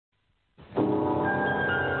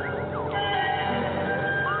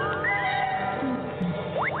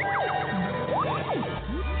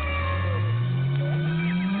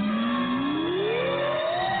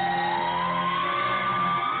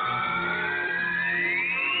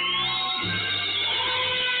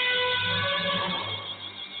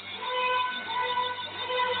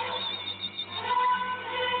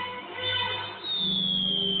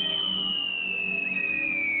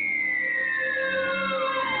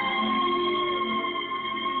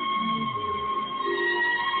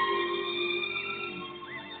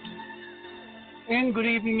And good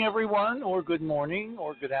evening, everyone, or good morning,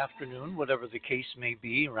 or good afternoon, whatever the case may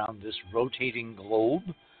be around this rotating globe.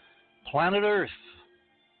 Planet Earth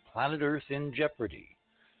in jeopardy.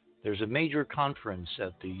 There's a major conference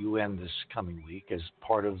at the UN this coming week as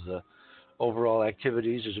part of the overall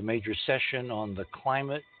activities. There's a major session on the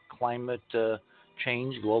climate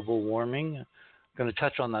change, global warming. I'm going to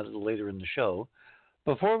touch on that a little later in the show.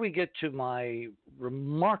 Before we get to my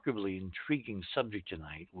remarkably intriguing subject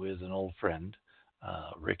tonight with an old friend,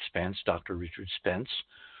 Rick Spence, Dr. Richard Spence,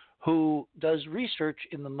 who does research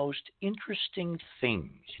in the most interesting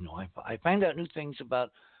things. You know, I find out new things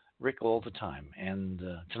about Rick all the time, and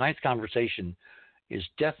tonight's conversation is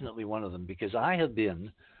definitely one of them because I have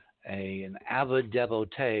been an avid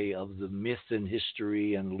devotee of the myth and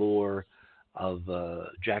history and lore of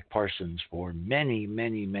Jack Parsons for many,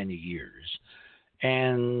 many, many years.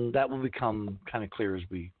 And that will become kind of clear as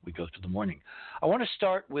we go through the morning. I want to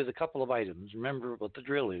start with a couple of items. Remember what the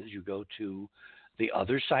drill is. You go to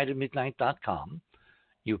theothersideofmidnight.com.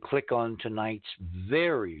 You click on tonight's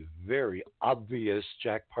very, very obvious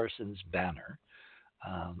Jack Parsons banner.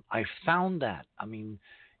 I found that. I mean,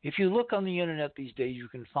 if you look on the internet these days, you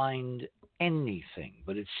can find anything,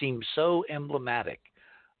 but it seems so emblematic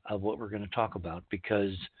of what we're going to talk about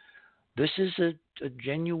because this is a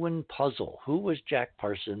genuine puzzle. Who was Jack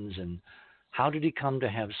Parsons and how did he come to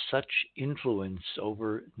have such influence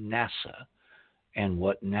over NASA and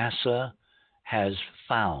what NASA has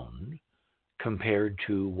found compared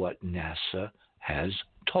to what NASA has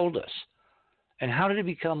told us? And how did he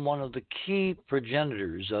become one of the key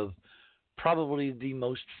progenitors of probably the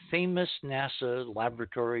most famous NASA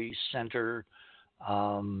laboratory center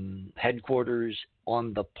headquarters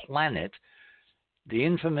on the planet, the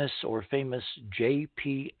infamous or famous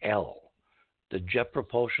JPL, the Jet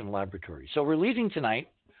Propulsion Laboratory. So we're leaving tonight.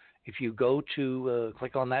 If you go to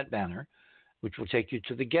click on that banner, which will take you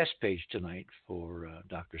to the guest page tonight for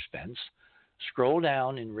Dr. Spence, scroll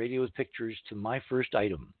down in Radio with Pictures to my first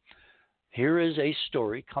item. Here is a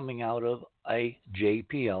story coming out of a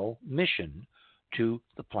JPL mission to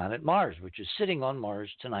the planet Mars, which is sitting on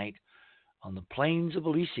Mars tonight on the plains of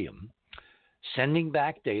Elysium, sending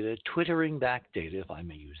back data, twittering back data, if I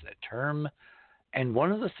may use that term. And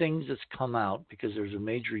one of the things that's come out, because there's a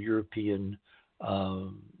major European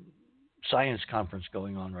science conference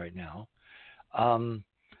going on right now,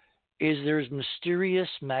 is there's mysterious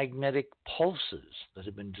magnetic pulses that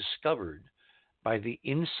have been discovered by the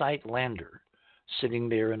InSight lander sitting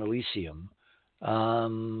there in Elysium,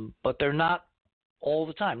 but they're not all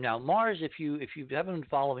the time. Now, Mars, if you haven't been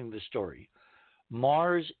following this story,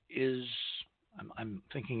 Mars is, I'm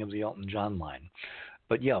thinking of the Elton John line,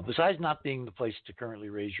 but yeah, besides not being the place to currently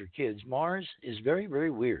raise your kids, Mars is very, very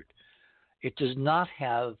weird. It does not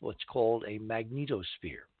have what's called a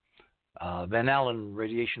magnetosphere. Van Allen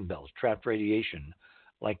radiation belts, trapped radiation,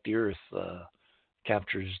 like the Earth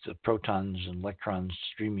captures the protons and electrons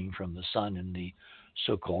streaming from the sun in the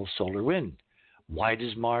so-called solar wind. Why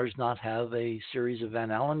does Mars not have a series of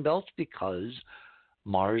Van Allen belts? Because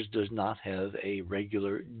Mars does not have a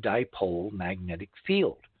regular dipole magnetic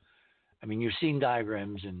field. I mean, you've seen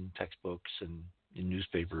diagrams in textbooks and in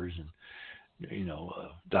newspapers and,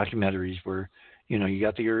 documentaries where, you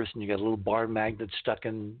got the Earth and you got a little bar magnet stuck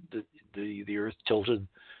in the Earth tilted,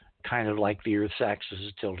 kind of like the Earth's axis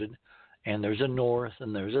is tilted. And there's a north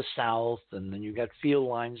and there's a south, and then you got field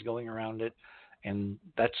lines going around it. And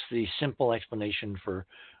that's the simple explanation for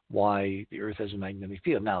why the Earth has a magnetic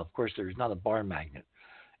field. Now, of course, there's not a bar magnet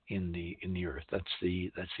in the Earth. That's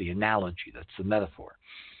the analogy. That's the metaphor.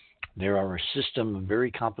 There are a system of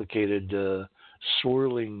very complicated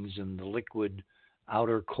swirlings in the liquid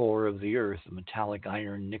outer core of the Earth, the metallic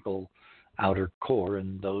iron nickel outer core,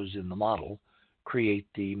 and those in the model create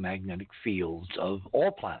the magnetic fields of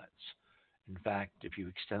all planets. In fact, if you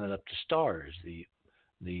extend it up to stars, the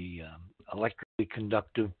electrically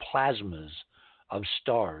conductive plasmas of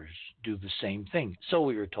stars do the same thing. So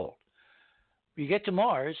we were told. You get to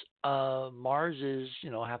Mars. Mars is,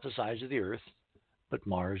 half the size of the Earth, but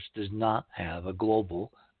Mars does not have a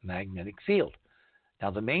global magnetic field. Now,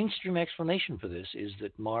 the mainstream explanation for this is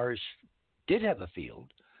that Mars did have a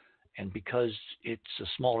field, and because it's a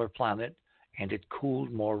smaller planet and it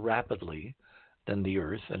cooled more rapidly than the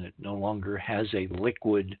Earth, and it no longer has a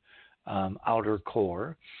liquid outer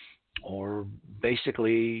core, or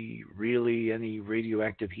basically really any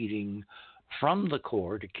radioactive heating from the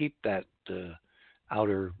core to keep that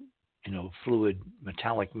outer, fluid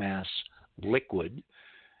metallic mass liquid.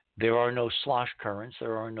 There are no slosh currents,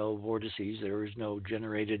 there are no vortices, there is no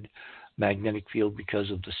generated magnetic field because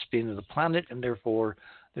of the spin of the planet, and therefore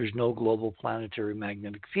there's no global planetary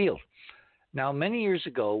magnetic field. Now, many years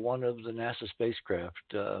ago, one of the NASA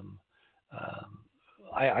spacecraft,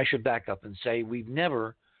 I should back up and say we've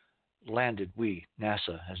never landed,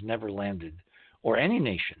 NASA, has never landed, or any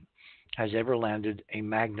nation has ever landed a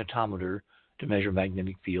magnetometer to measure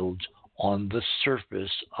magnetic fields on the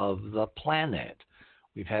surface of the planet.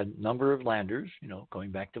 We've had a number of landers,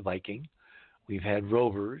 going back to Viking. We've had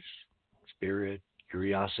rovers, Spirit,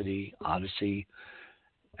 Curiosity, Odyssey,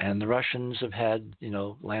 and the Russians have had,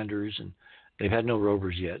 landers, and they've had no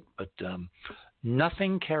rovers yet, but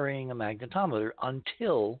nothing carrying a magnetometer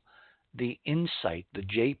until the InSight, the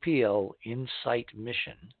JPL InSight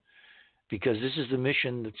mission, because this is the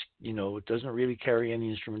mission that's, it doesn't really carry any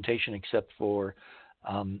instrumentation except for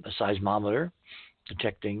a seismometer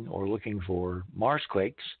detecting or looking for Mars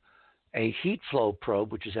quakes, a heat flow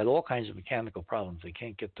probe, which has had all kinds of mechanical problems. They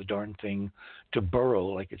can't get the darn thing to burrow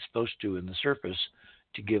like it's supposed to in the surface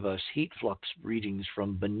to give us heat flux readings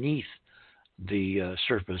from beneath the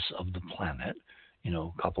surface of the planet,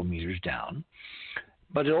 a couple meters down.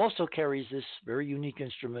 But it also carries this very unique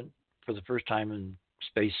instrument for the first time in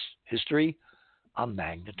space history, a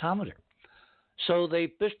magnetometer. So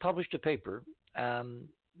they just published a paper.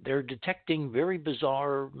 They're detecting very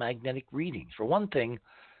bizarre magnetic readings. For one thing,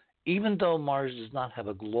 even though Mars does not have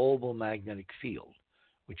a global magnetic field,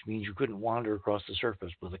 which means you couldn't wander across the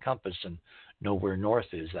surface with a compass and know where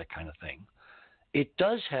north is, that kind of thing, it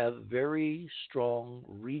does have very strong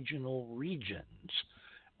regional regions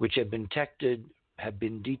which have been detected,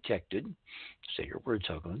 say your words,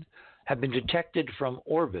 Hoagland, have been detected from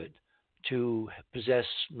orbit to possess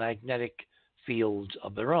magnetic fields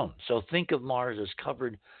of their own. So think of Mars as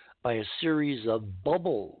covered by a series of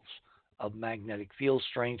bubbles of magnetic field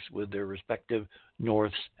strengths with their respective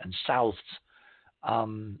norths and souths.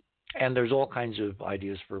 And there's all kinds of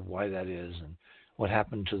ideas for why that is and what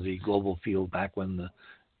happened to the global field back when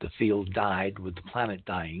the field died, with the planet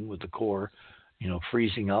dying, with the core,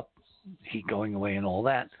 freezing up, heat going away and all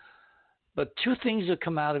that. But two things have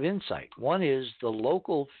come out of InSight. One is the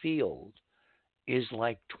local field is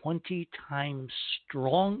like 20 times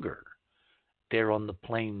stronger there on the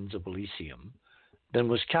plains of Elysium than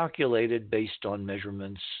was calculated based on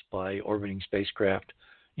measurements by orbiting spacecraft,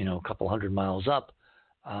 a couple hundred miles up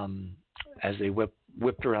as they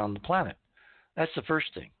whipped around the planet. That's the first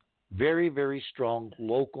thing. Very, very strong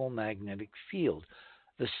local magnetic field.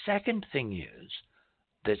 The second thing is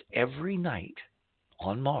that every night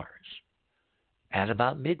on Mars, at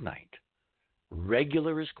about midnight,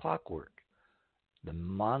 regular as clockwork, the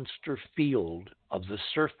monster field of the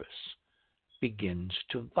surface begins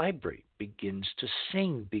to vibrate, begins to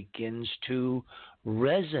sing, begins to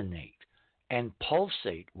resonate and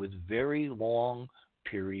pulsate with very long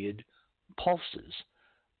period pulses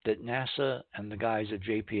that NASA and the guys at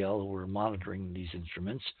JPL who are monitoring these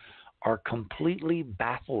instruments are completely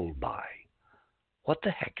baffled by. What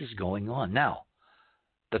the heck is going on? Now,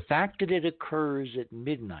 the fact that it occurs at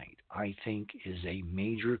midnight, I think, is a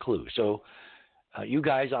major clue. So you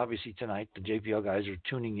guys, obviously tonight, the JPL guys are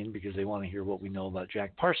tuning in because they want to hear what we know about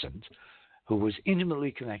Jack Parsons, who was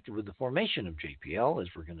intimately connected with the formation of JPL, as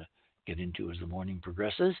we're going to get into as the morning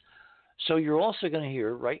progresses. So you're also going to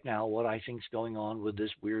hear right now what I think is going on with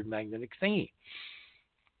this weird magnetic thingy.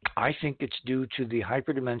 I think it's due to the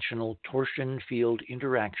hyperdimensional torsion field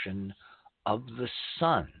interaction of the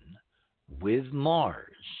sun with Mars,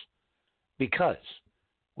 because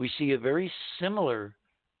we see a very similar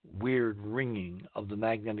weird ringing of the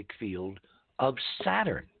magnetic field of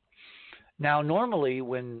Saturn. Now, normally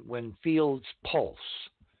when fields pulse,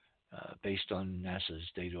 based on NASA's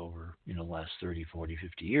data over the last 30, 40,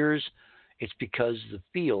 50 years, it's because the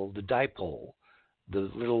field, the dipole, the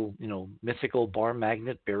little mythical bar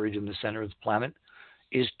magnet buried in the center of the planet,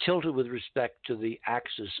 is tilted with respect to the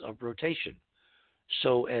axis of rotation.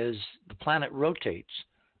 So as the planet rotates,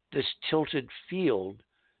 this tilted field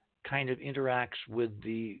kind of interacts with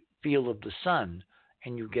the field of the sun,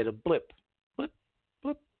 and you get a blip, blip,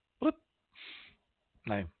 blip, blip.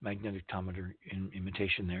 My magnetometer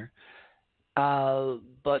imitation there.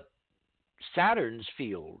 But Saturn's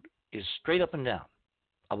field is straight up and down.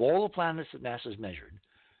 Of all the planets that NASA's measured,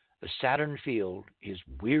 the Saturn field is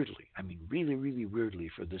weirdly, really, really weirdly,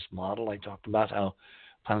 for this model I talked about, how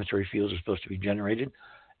planetary fields are supposed to be generated,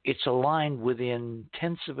 it's aligned within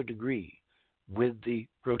tenths of a degree with the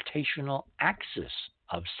rotational axis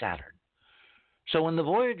of Saturn. So when the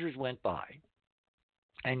Voyagers went by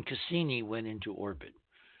and Cassini went into orbit,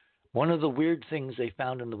 one of the weird things they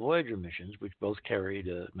found in the Voyager missions, which both carried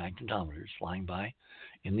magnetometers flying by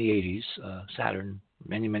in the 80s, Saturn,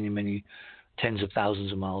 many, many, many tens of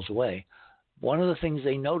thousands of miles away, one of the things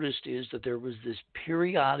they noticed is that there was this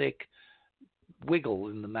periodic wiggle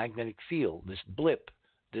in the magnetic field, this blip,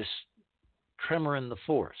 this tremor in the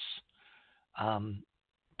force.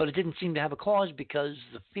 But it didn't seem to have a cause because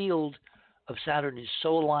the field of Saturn is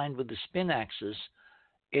so aligned with the spin axis,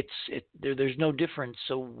 there's no difference.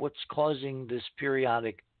 So what's causing this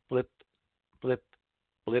periodic blip, blip,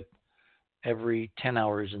 blip every 10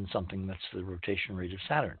 hours and something? That's the rotation rate of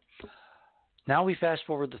Saturn. Now we fast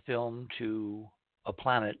forward the film to a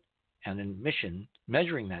planet and a mission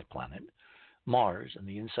measuring that planet, Mars, and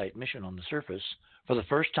the InSight mission on the surface, for the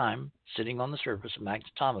first time sitting on the surface, a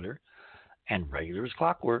magnetometer, and regular as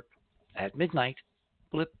clockwork, at midnight,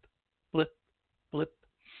 blip, blip, blip.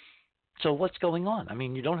 So what's going on? I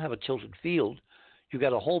mean, you don't have a tilted field. You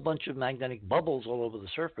got a whole bunch of magnetic bubbles all over the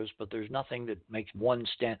surface, but there's nothing that makes one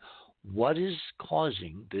stand. What is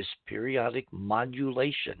causing this periodic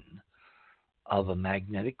modulation of a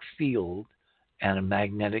magnetic field and a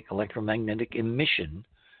magnetic electromagnetic emission,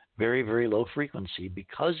 very, very low frequency,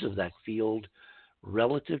 because of that field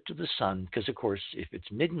relative to the sun? Because, of course, if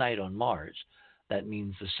it's midnight on Mars, that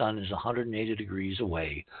means the sun is 180 degrees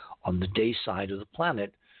away on the day side of the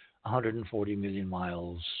planet, 140 million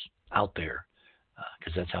miles out there,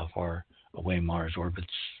 because that's how far away Mars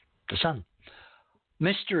orbits the sun.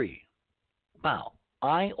 Mystery. Wow.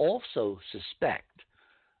 I also suspect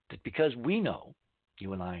that because we know,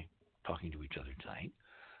 you and I talking to each other tonight,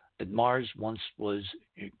 that Mars once was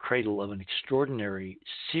a cradle of an extraordinary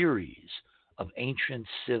series of ancient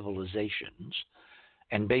civilizations,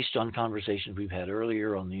 and based on conversations we've had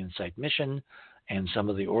earlier on the InSight mission and some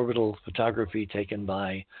of the orbital photography taken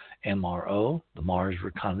by MRO, the Mars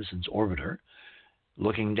Reconnaissance Orbiter,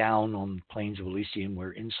 looking down on the plains of Elysium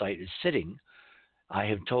where InSight is sitting, I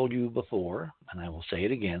have told you before, and I will say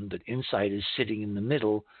it again, that InSight is sitting in the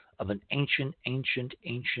middle of an ancient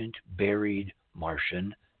buried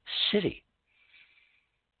Martian city.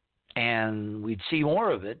 And we'd see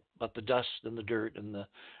more of it, but the dust and the dirt and the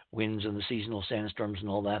winds and the seasonal sandstorms and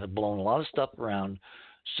all that have blown a lot of stuff around.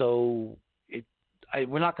 So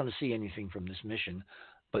we're not going to see anything from this mission,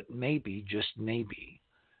 but maybe, just maybe,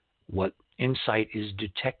 what InSight is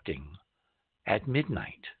detecting at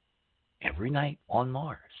midnight, every night on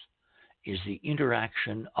Mars, is the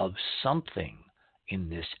interaction of something in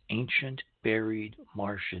this ancient buried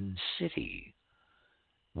Martian city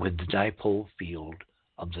with the dipole field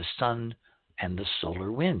of the sun and the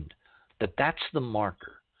solar wind. That's the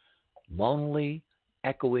marker, lonely,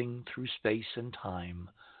 echoing through space and time,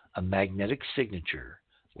 a magnetic signature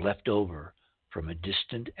left over from a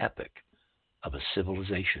distant epoch of a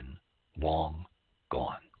civilization long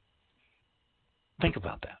gone. Think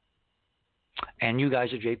about that. And you guys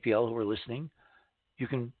at JPL who are listening, you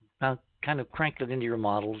can now kind of crank that into your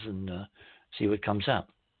models and see what comes out.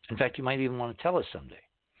 In fact, you might even want to tell us someday.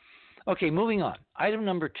 Okay, moving on. Item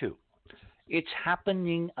number 2. It's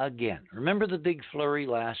happening again. Remember the big flurry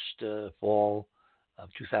last fall of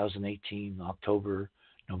 2018, October,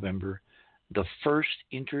 November? The first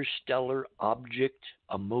interstellar object,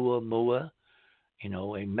 Oumuamua,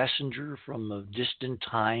 a messenger from a distant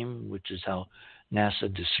time, which is how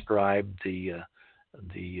NASA described the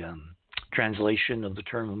translation of the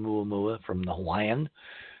term Oumuamua from the Hawaiian.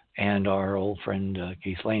 And our old friend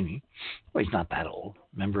Keith Laney, well, he's not that old,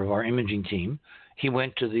 member of our imaging team, he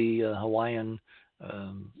went to the Hawaiian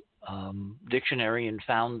dictionary and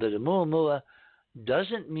found that Oumuamua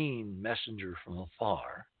doesn't mean messenger from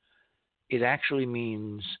afar. It actually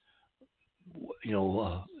means,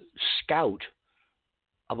 scout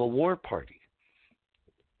of a war party,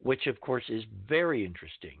 which, of course, is very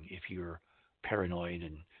interesting if you're paranoid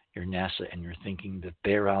and you're NASA and you're thinking that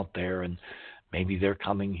they're out there and maybe they're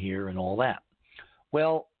coming here and all that.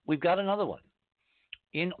 Well, we've got another one.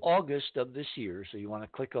 In August of this year, so you want to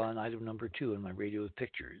click on item number 2 in my radio with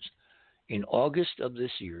pictures. In August of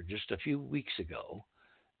this year, just a few weeks ago,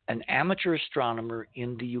 an amateur astronomer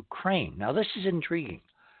in the Ukraine. Now, this is intriguing.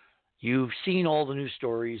 You've seen all the news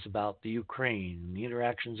stories about the Ukraine, the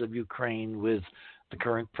interactions of Ukraine with the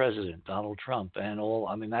current president, Donald Trump, and all.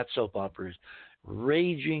 I mean, that soap opera is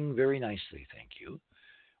raging very nicely, thank you.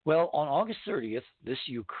 Well, on August 30th, this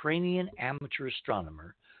Ukrainian amateur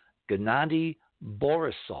astronomer, Gennady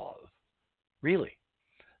Borisov, really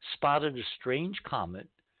spotted a strange comet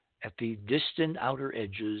at the distant outer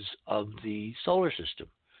edges of the solar system,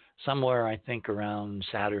 somewhere, I think, around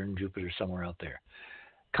Saturn, Jupiter, somewhere out there,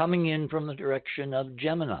 coming in from the direction of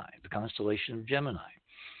Gemini, the constellation of Gemini.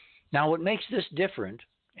 Now, what makes this different,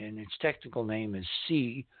 and its technical name is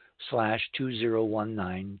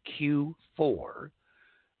C/2019Q4,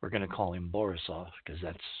 we're going to call him Borisov because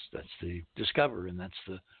that's the discoverer and that's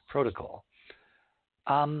the protocol.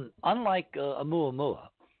 Unlike Oumuamua,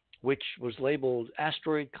 which was labeled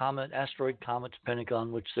asteroid, comet, depending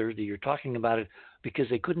on which Thursday you're talking about it, because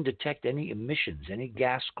they couldn't detect any emissions, any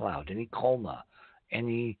gas cloud, any coma,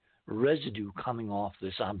 any residue coming off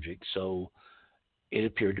this object. So it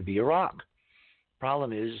appeared to be a rock.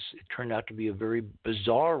 Problem is, it turned out to be a very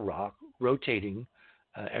bizarre rock, rotating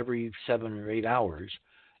every 7 or 8 hours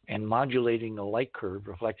and modulating a light curve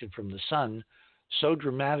reflected from the sun so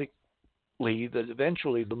dramatically that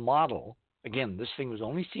eventually the model, again, this thing was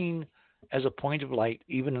only seen as a point of light,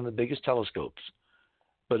 even in the biggest telescopes.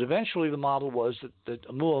 But eventually the model was that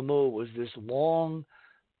Oumuamua was this long,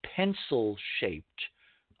 pencil-shaped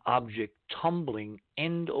object tumbling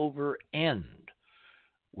end over end,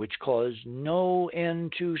 which caused no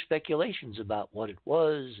end to speculations about what it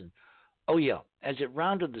was. And, oh yeah, as it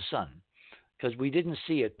rounded the sun, because we didn't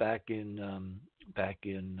see it back in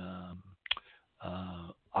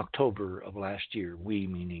October of last year. We,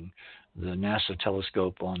 meaning the NASA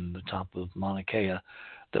telescope on the top of Mauna Kea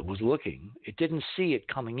that was looking, it didn't see it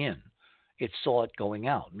coming in. It saw it going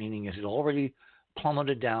out, meaning it had already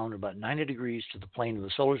plummeted down about 90 degrees to the plane of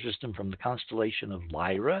the solar system from the constellation of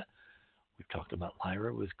Lyra. We've talked about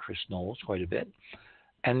Lyra with Chris Knowles quite a bit.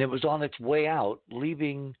 And it was on its way out,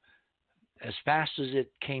 leaving as fast as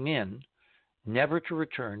it came in, never to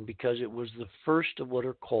return, because it was the first of what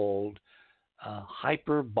are called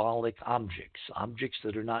hyperbolic objects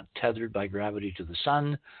that are not tethered by gravity to the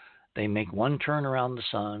sun. They make one turn around the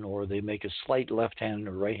sun, or they make a slight left-hand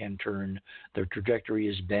or right-hand turn. Their trajectory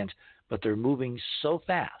is bent, but they're moving so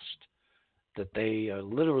fast that they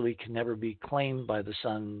literally can never be claimed by the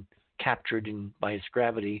sun, captured by its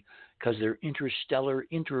gravity, because they're interstellar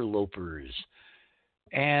interlopers.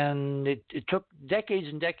 And it took decades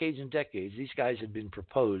and decades and decades. These guys had been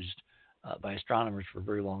proposed by astronomers for a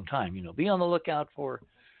very long time. Be on the lookout for,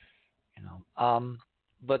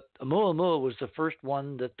 but Oumuamua was the first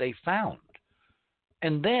one that they found.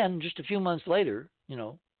 And then just a few months later,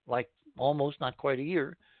 like almost not quite a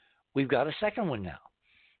year, we've got a second one now.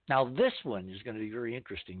 Now this one is going to be very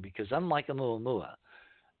interesting because unlike Oumuamua,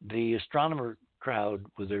 the astronomer crowd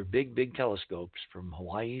with their big telescopes from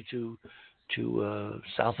Hawaii to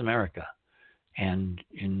South America and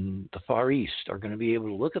in the Far East are going to be able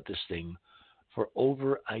to look at this thing for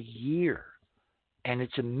over a year. And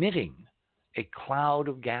it's emitting a cloud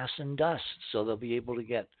of gas and dust, so they'll be able to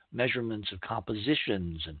get measurements of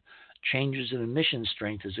compositions and changes in emission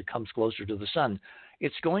strength as it comes closer to the sun.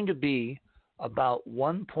 It's going to be about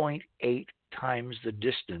 1.8 times the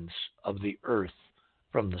distance of the Earth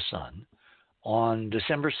from the sun on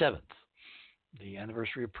December 7th, the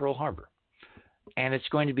anniversary of Pearl Harbor. And it's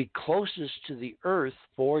going to be closest to the Earth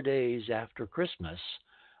 4 days after Christmas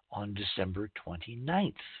on December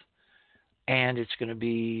 29th. And it's going to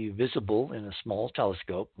be visible in a small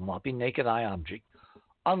telescope, will not be naked eye object,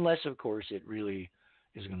 unless, of course, it really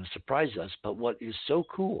is going to surprise us. But what is so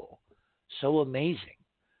cool, so amazing,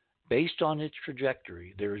 based on its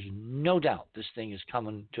trajectory, there is no doubt this thing is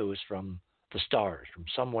coming to us from the stars, from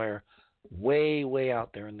somewhere way, way out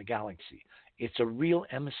there in the galaxy. It's a real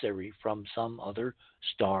emissary from some other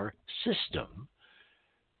star system,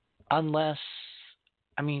 unless,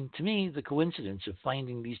 to me, the coincidence of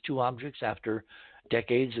finding these two objects after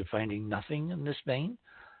decades of finding nothing in this vein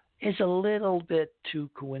is a little bit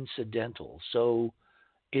too coincidental. So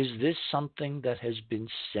is this something that has been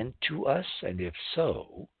sent to us? And if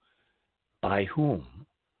so, by whom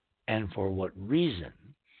and for what reason?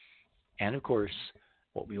 And of course,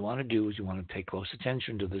 what we want to do is we want to pay close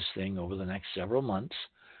attention to this thing over the next several months,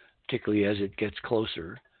 particularly as it gets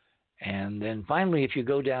closer. And then finally, if you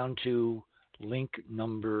go down to link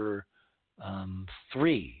number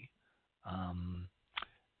 3,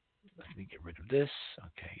 let me get rid of this.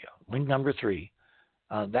 Okay, link number 3.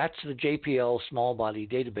 That's the JPL small body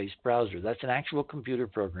database browser. That's an actual computer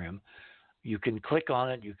program. You can click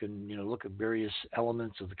on it. You can look at various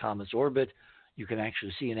elements of the comet's orbit. You can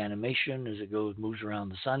actually see an animation as it moves around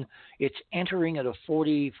the sun. It's entering at a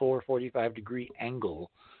 44, 45 degree angle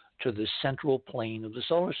to the central plane of the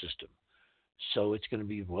solar system. So it's going to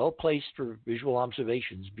be well placed for visual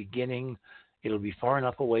observations beginning. It'll be far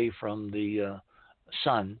enough away from the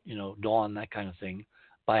sun, dawn, that kind of thing,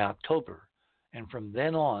 by October. And from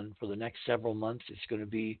then on, for the next several months, it's going to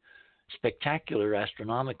be spectacular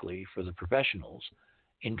astronomically for the professionals,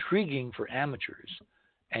 intriguing for amateurs,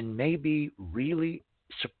 and maybe really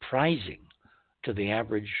surprising to the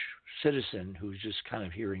average citizen who's just kind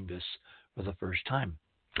of hearing this for the first time.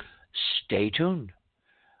 Stay tuned.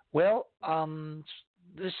 Well,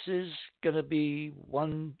 this is going to be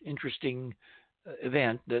one interesting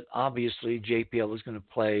event that obviously JPL is going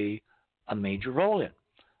to play a major role in.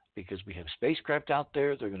 because we have spacecraft out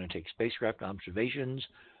there. They're going to take spacecraft observations.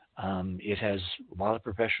 It has a lot of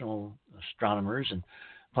professional astronomers and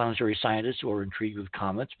planetary scientists who are intrigued with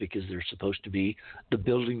comets because they're supposed to be the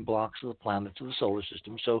building blocks of the planets of the solar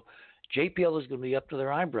system. So JPL is going to be up to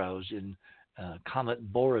their eyebrows in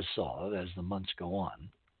Comet Borisov as the months go on,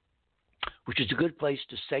 which is a good place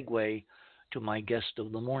to segue to my guest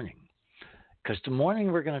of the morning. Because this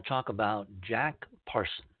morning we're going to talk about Jack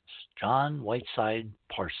Parsons, John Whiteside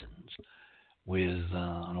Parsons, with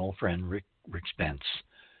an old friend, Rick Spence.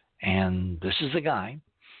 And this is the guy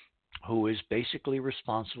who is basically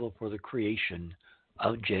responsible for the creation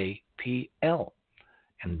of JPL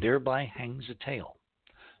and thereby hangs a tale.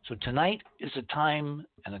 So tonight is a time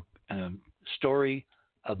and a story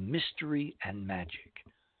of mystery and magic,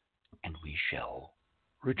 and we shall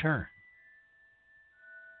return.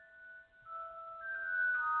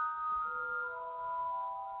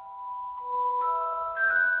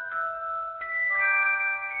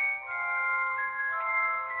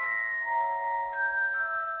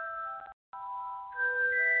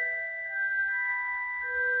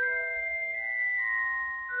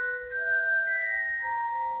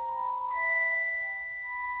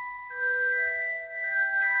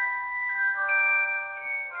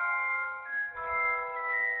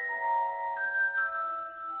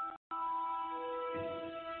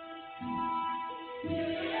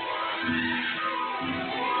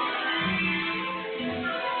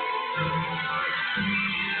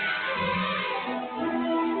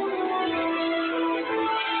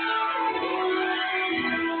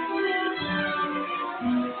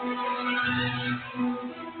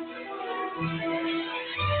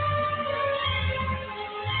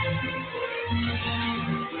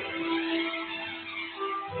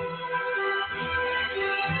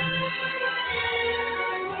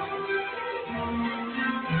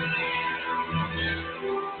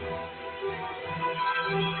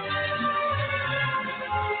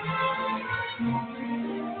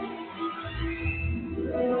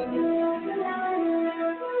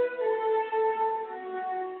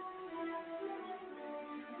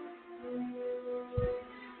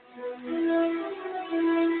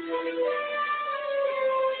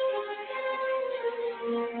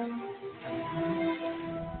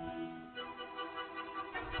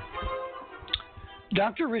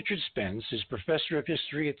 Dr. Richard Spence is professor of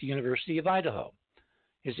history at the University of Idaho.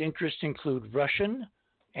 His interests include Russian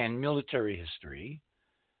and military history,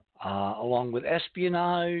 along with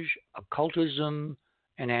espionage, occultism,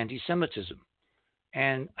 and anti-Semitism.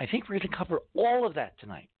 And I think we're going to cover all of that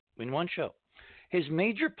tonight in one show. His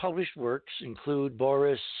major published works include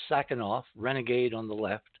Boris Sakharov, Renegade on the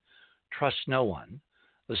Left, Trust No One,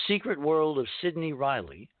 The Secret World of Sidney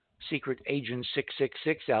Riley, Secret Agent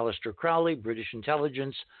 666, Aleister Crowley, British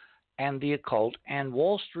Intelligence, and the Occult, and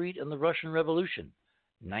Wall Street and the Russian Revolution,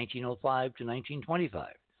 1905 to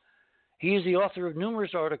 1925. He is the author of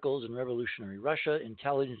numerous articles in Revolutionary Russia,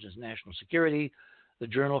 Intelligence and National Security, the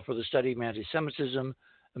Journal for the Study of Anti-Semitism,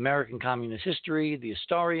 American Communist History, The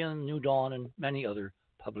Historian, New Dawn, and many other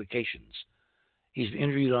publications. He's been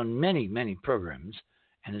interviewed on many, many programs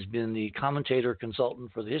and has been the commentator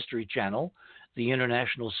consultant for the History Channel, the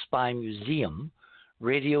International Spy Museum,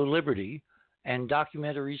 Radio Liberty, and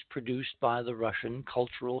documentaries produced by the Russian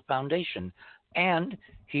Cultural Foundation. And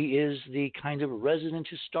he is the kind of resident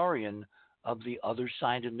historian of the Other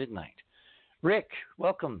Side of Midnight. Rick,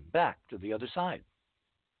 welcome back to the Other Side.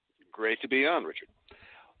 Great to be on, Richard.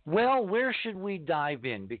 Well, where should we dive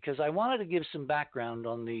in? Because I wanted to give some background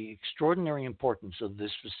on the extraordinary importance of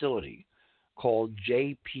this facility called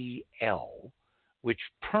JPL, which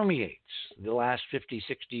permeates the last 50,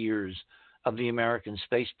 60 years of the American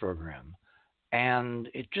space program. And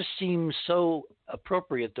it just seems so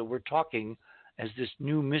appropriate that we're talking as this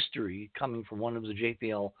new mystery coming from one of the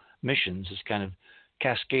JPL missions is kind of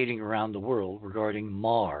cascading around the world regarding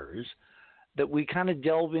Mars, that we kind of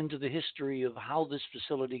delve into the history of how this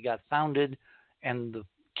facility got founded and the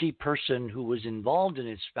key person who was involved in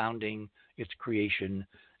its founding, its creation,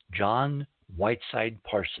 John Whiteside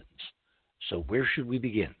Parsons. So where should we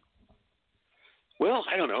begin? Well,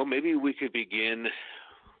 I don't know. Maybe we could begin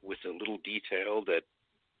with a little detail that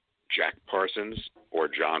Jack Parsons, or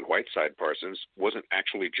John Whiteside Parsons, wasn't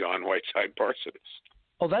actually John Whiteside Parsons.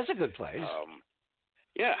 Oh, that's a good place.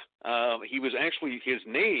 He was actually, his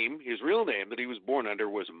real name that he was born under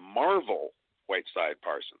was Marvel Whiteside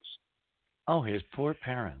Parsons. Oh, his poor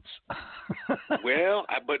parents. Well,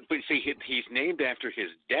 but see, he's named after his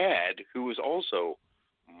dad, who was also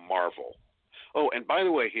Marvel. Oh, and by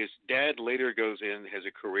the way, his dad later goes in, has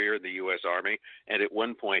a career in the U.S. Army, and at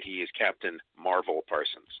one point he is Captain Marvel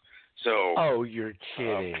Parsons. So. Oh, you're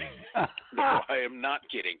kidding. No, I am not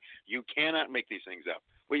kidding. You cannot make these things up.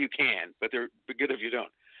 Well, you can, but they're good if you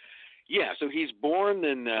don't. Yeah, so he's born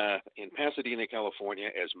in Pasadena, California,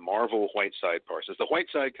 as Marvel Whiteside Parsons. The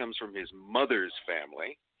Whiteside comes from his mother's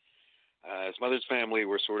family. His mother's family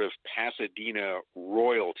were sort of Pasadena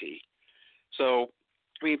royalty. So,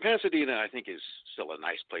 I mean, Pasadena, I think, is still a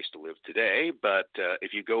nice place to live today. But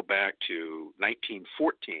if you go back to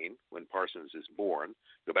 1914, when Parsons is born,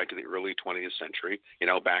 go back to the early 20th century,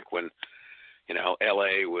 back when,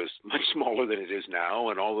 L.A. was much smaller than it is now,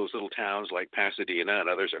 and all those little towns like Pasadena and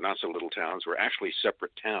others are not so little towns were actually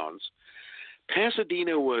separate towns.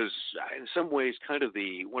 Pasadena was, in some ways, kind of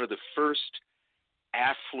one of the first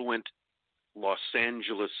affluent Los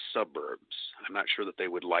Angeles suburbs. I'm not sure that they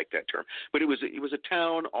would like that term, but it was a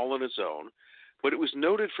town all on its own. But it was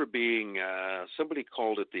noted for being somebody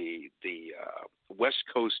called it the West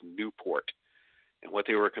Coast Newport, and what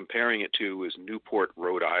they were comparing it to was Newport,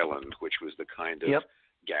 Rhode Island, which was the kind of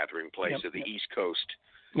gathering place of the East Coast.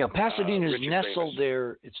 Yeah, Pasadena is nestled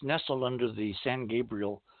there. It's nestled under the San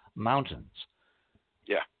Gabriel Mountains.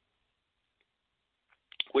 Yeah,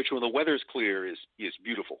 which when the weather's clear is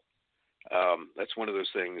beautiful. That's one of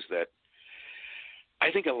those things that I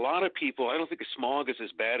think a lot of people, I don't think the smog is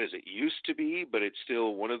as bad as it used to be, but it's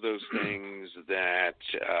still one of those things that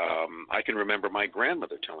I can remember my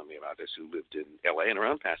grandmother telling me about this, who lived in L.A. and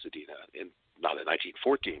around Pasadena, not in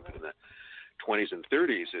 1914, but in the 20s and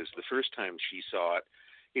 30s, is the first time she saw it.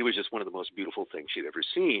 It was just one of the most beautiful things she'd ever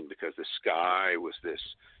seen, because the sky was this,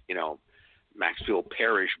 Maxfield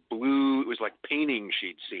Parrish blue. It was like paintings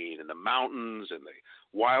she'd seen, and the mountains and the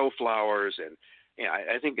wildflowers. And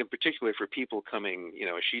I think in particular for people coming,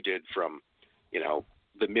 as she did from,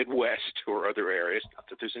 the Midwest or other areas, not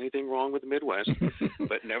that there's anything wrong with the Midwest,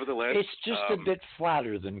 but nevertheless. It's just a bit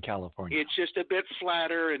flatter than California. It's just a bit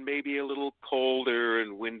flatter and maybe a little colder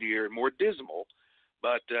and windier and more dismal.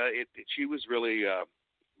 But she was really,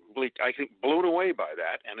 I think, blown away by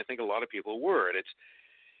that. And I think a lot of people were. And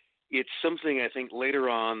it's something I think later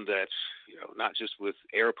on that, not just with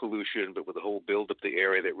air pollution, but with the whole build up the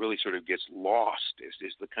area, that really sort of gets lost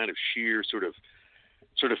is the kind of sheer sort of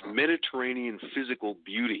Mediterranean physical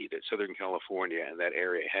beauty that Southern California and that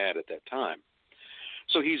area had at that time.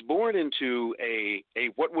 So he's born into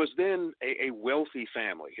what was then a wealthy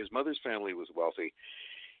family. His mother's family was wealthy.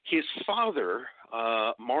 His father,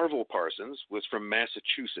 Marvel Parsons, was from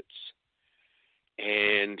Massachusetts.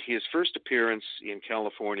 And his first appearance in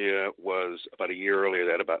California was about a year earlier,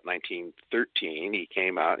 about 1913. He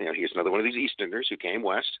came out, he's another one of these Easterners who came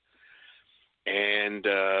west and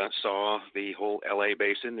saw the whole LA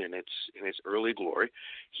basin in its early glory.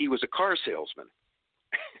 He was a car salesman.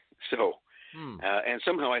 So, and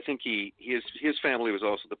somehow I think his family was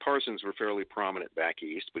also, the Parsons were fairly prominent back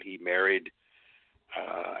east, but he married,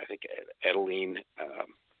 I think, Adeline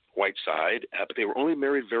Whiteside, but they were only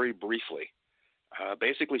married very briefly.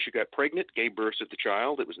 Basically, she got pregnant, gave birth to the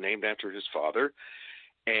child. It was named after his father.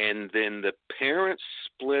 And then the parents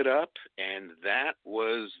split up, and that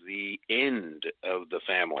was the end of the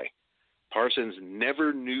family. Parsons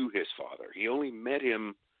never knew his father. He only met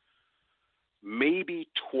him maybe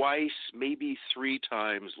twice, maybe three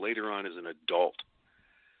times later on as an adult.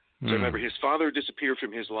 So remember, his father disappeared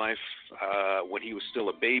from his life when he was still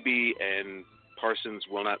a baby, and Parsons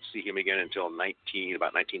will not see him again until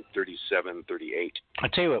about 1937, 38. I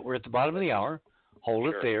tell you what, we're at the bottom of the hour. Hold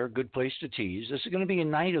Sure. it there. Good place to tease. This is going to be a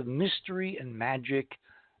night of mystery and magic,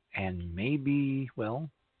 and maybe, well,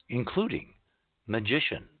 including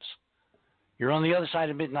magicians. You're on the other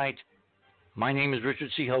side of midnight. My name is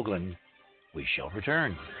Richard C. Hoagland. We shall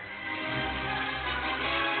return.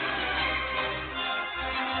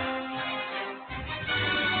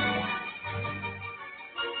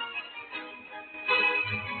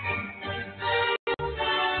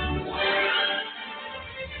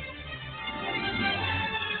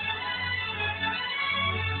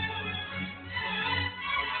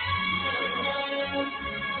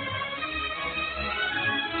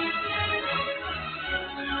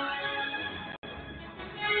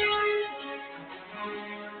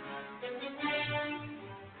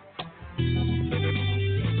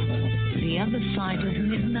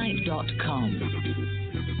 theothersideofmidnight.com.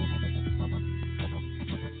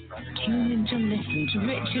 Tune in to listen to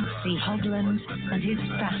Richard C. Hoagland and his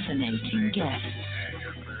fascinating guests.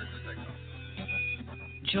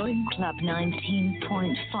 Join Club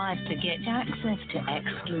 19.5 to get access to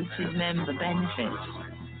exclusive member benefits.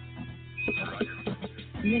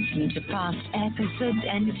 Listen to past episodes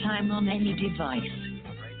anytime on any device.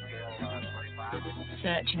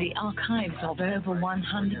 Search the archives of over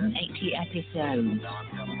 180 episodes.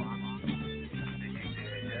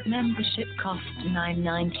 Membership costs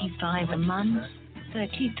 $9.95 a month,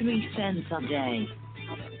 33 cents a day.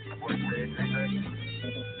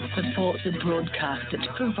 Support the broadcast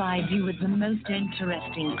that provide you with the most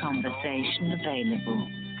interesting conversation available.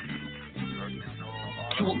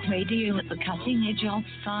 Talk radio at the cutting edge of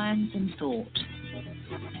science and thought.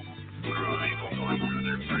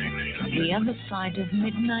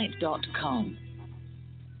 TheOtherSideOfMidnight.com.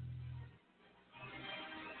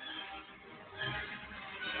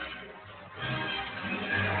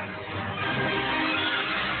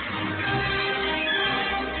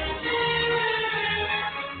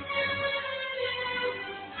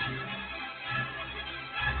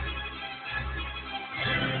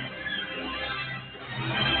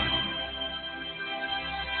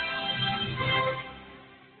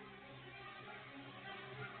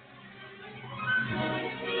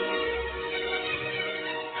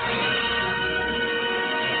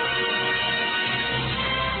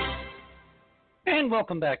 And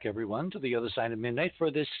welcome back, everyone, to The Other Side of Midnight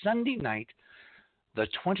for this Sunday night, the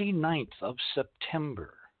 29th of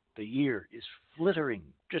September. The year is flittering,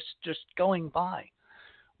 just going by.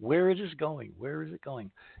 Where it is going? Where is it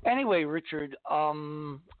going? Anyway, Richard,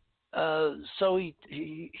 so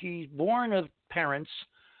he's born of parents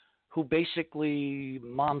who basically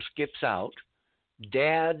mom skips out.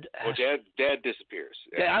 Dad disappears.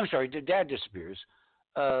 I'm sorry, Dad disappears.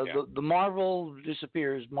 The Marvel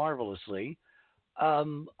disappears marvelously.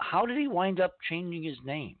 How did he wind up changing his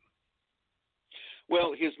name?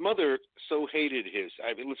 Well, his mother so hated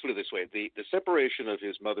let's put it this way. The separation of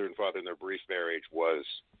his mother and father in their brief marriage was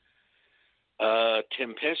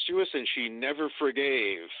tempestuous, and she never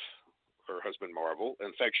forgave her husband Marvel.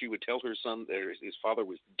 In fact, she would tell her son that his father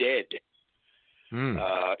was dead.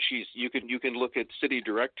 You can look at city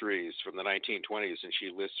directories from the 1920s, and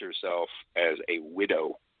she lists herself as a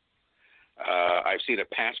widow. I've seen a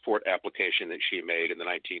passport application that she made in the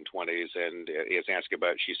 1920s, and is asked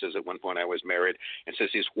about. She says at one point, "I was married," and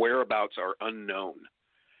says his whereabouts are unknown.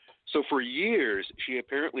 So for years, she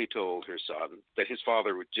apparently told her son that his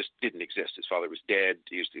father just didn't exist. His father was dead.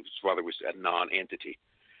 His father was a non-entity.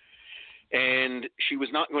 And she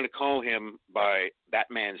was not going to call him by that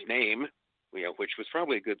man's name, which was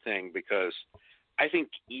probably a good thing, because I think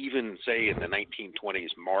even, say, in the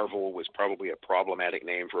 1920s, Marvel was probably a problematic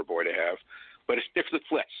name for a boy to have. But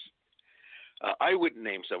nevertheless, I wouldn't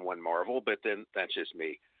name someone Marvel, but then that's just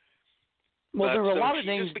me. Well, there were a lot of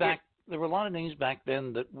names back. There were a lot of names back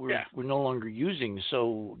then that we're no longer using.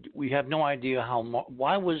 So we have no idea how.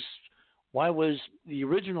 Why was the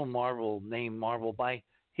original Marvel named Marvel by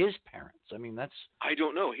his parents? I mean, I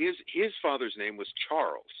don't know. His father's name was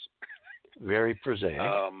Charles. Very prosaic.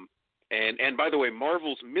 And by the way,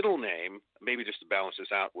 Marvel's middle name, maybe just to balance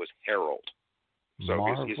this out, was Harold. So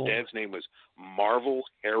his dad's name was Marvel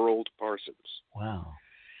Harold Parsons. Wow.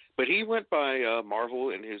 But he went by Marvel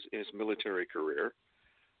in his military career.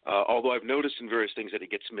 Although I've noticed in various things that it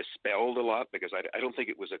gets misspelled a lot, because I don't think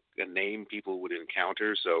it was a name people would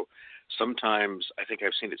encounter. So sometimes I think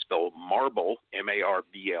I've seen it spelled Marble,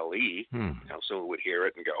 M-A-R-B-L-E. Someone would hear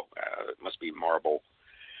it and go, it must be Marble.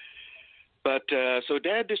 But so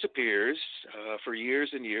Dad disappears for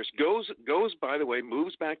years and years, goes, by the way,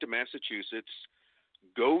 moves back to Massachusetts,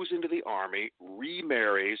 goes into the Army,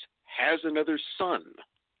 remarries, has another son.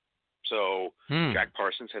 So Jack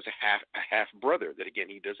Parsons has a half brother that, again,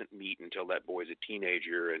 he doesn't meet until that boy's a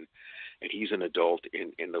teenager, and he's an adult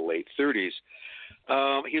in the late 30s.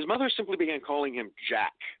 His mother simply began calling him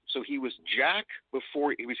Jack. So he was Jack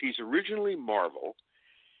before he's originally Marvel.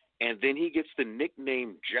 And then he gets the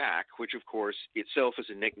nickname Jack, which, of course, itself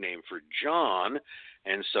is a nickname for John.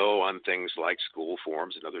 And so on things like school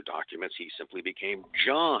forms and other documents, he simply became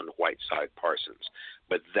John Whiteside Parsons.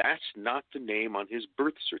 But that's not the name on his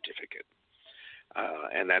birth certificate.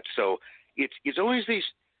 And that's so it's always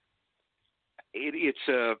these it's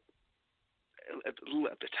the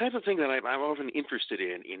type of thing that I'm often interested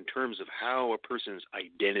in terms of how a person's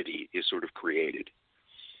identity is sort of created.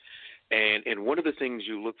 And one of the things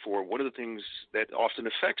you look for, one of the things that often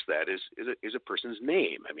affects that is a person's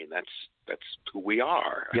name. I mean, that's who we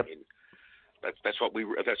are. Yep. I mean, that's what we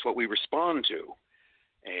respond to.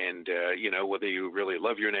 And whether you really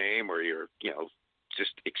love your name or you're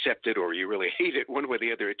just accept it or you really hate it, one way or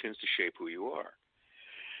the other, it tends to shape who you are.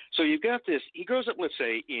 So you've got this. He grows up, let's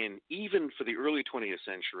say, in even for the early 20th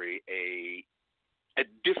century, a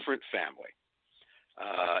different family.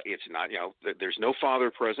 It's not, there's no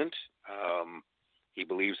father present. He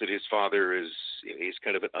believes that his father is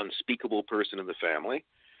kind of an unspeakable person in the family.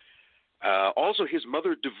 Also, his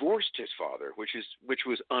mother divorced his father, which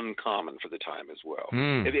was uncommon for the time as well.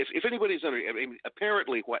 If anybody's under, I mean,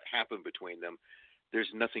 apparently what happened between them, there's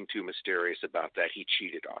nothing too mysterious about that. He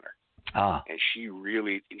cheated on her, and she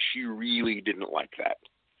really didn't like that.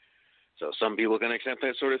 So some people can accept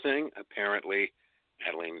that sort of thing. Apparently,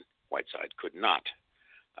 Madeline Whiteside could not.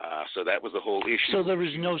 So that was the whole issue. So there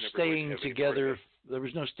was no staying together. There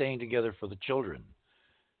was no staying together for the children.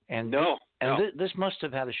 And this must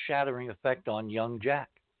have had a shattering effect on young Jack.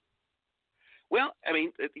 Well, I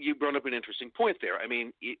mean, you brought up an interesting point there. I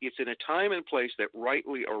mean, it's in a time and place that,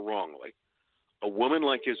 rightly or wrongly, a woman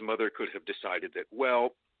like his mother could have decided that,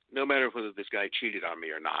 well, no matter whether this guy cheated on me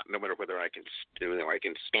or not, no matter whether I can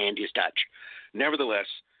stand his touch, nevertheless,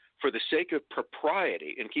 for the sake of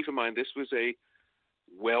propriety, and keep in mind this was a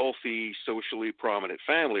wealthy, socially prominent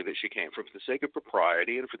family that she came from, for the sake of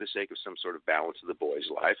propriety and for the sake of some sort of balance of the boy's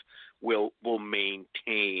life, will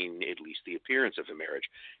maintain at least the appearance of a marriage.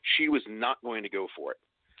 She was not going to go for it.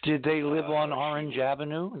 Did they live on Orange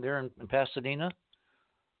Avenue there in Pasadena?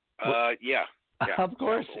 Yeah. Of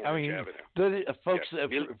course. I mean, folks,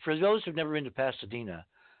 yes. For those who've never been to Pasadena,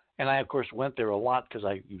 and I, of course, went there a lot because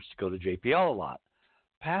I used to go to JPL a lot,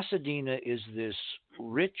 Pasadena is this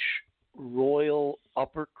rich, royal,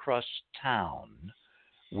 upper crust town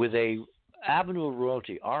with a avenue of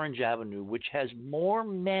royalty, Orange Avenue, which has more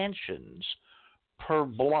mansions per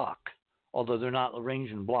block, although they're not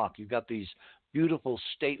arranged in block. You've got these beautiful,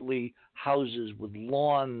 stately houses with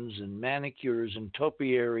lawns and manicures and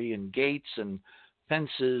topiary and gates and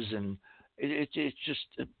fences, and it's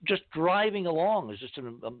just driving along is just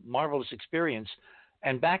a marvelous experience.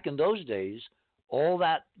 And back in those days, all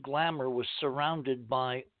that glamour was surrounded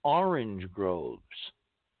by orange groves.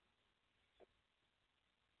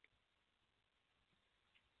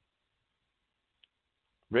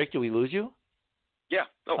 Rick, did we lose you? Yeah.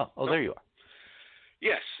 Oh, no. There you are.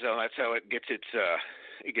 Yes, so that's how it gets its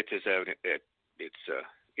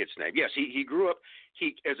name. Yes, he grew up.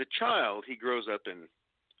 As a child, he grows up in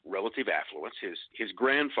relative affluence. His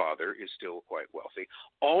grandfather is still quite wealthy.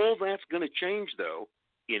 All that's going to change, though,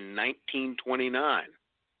 in 1929.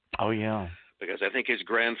 Oh yeah. Because I think his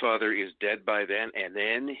grandfather is dead by then, and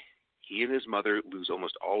then he and his mother lose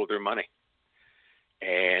almost all of their money.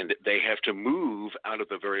 And they have to move out of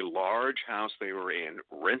the very large house they were in,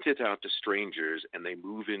 rent it out to strangers, and they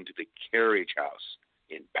move into the carriage house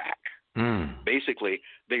in back. Basically,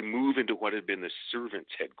 they move into what had been the servants'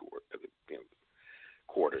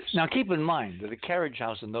 quarters. Now, keep in mind that a carriage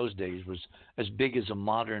house in those days was as big as a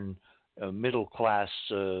modern middle-class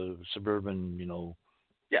suburban,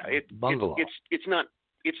 bungalow.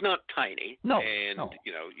 It's not tiny. No. And no.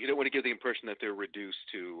 You don't want to give the impression that they're reduced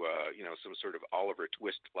to some sort of Oliver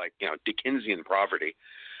Twist Dickensian poverty.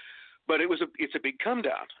 But it's a big come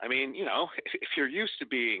down. I mean, if you're used to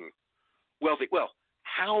being wealthy, well,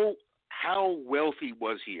 how wealthy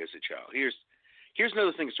was he as a child? Here's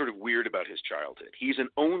another thing that's sort of weird about his childhood. He's an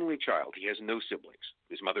only child. He has no siblings.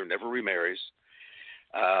 His mother never remarries.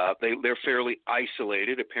 They're fairly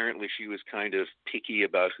isolated. Apparently, she was kind of picky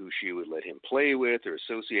about who she would let him play with or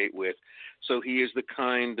associate with. So he is the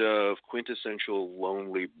kind of quintessential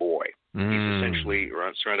lonely boy. He's essentially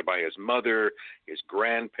surrounded by his mother, his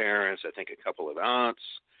grandparents, I think a couple of aunts,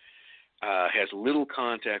 has little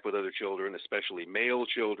contact with other children, especially male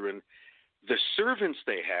children. The servants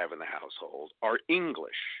they have in the household are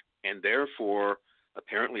English, and therefore,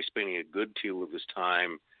 apparently spending a good deal of his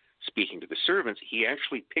time speaking to the servants, he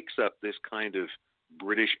actually picks up this kind of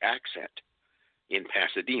British accent in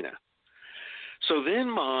Pasadena. So then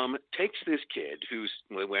Mom takes this kid who's,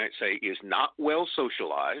 when I say is not well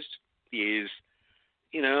socialized, is,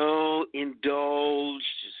 indulged,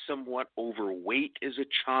 somewhat overweight as a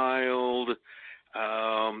child,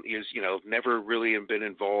 is, never really been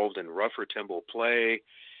involved in rough or tumble play.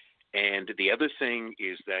 And the other thing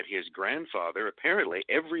is that his grandfather apparently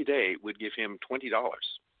every day would give him $20.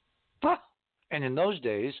 And in those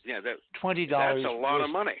days, $20 that's a lot of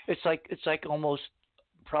money. It's like almost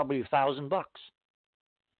probably $1,000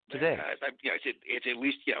 today. It's at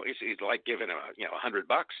least it's like giving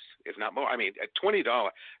 $100, if not more. I mean, $20.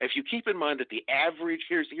 If you keep in mind that the average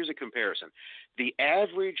here's a comparison, the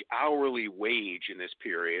average hourly wage in this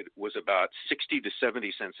period was about 60 to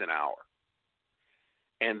 70 cents an hour,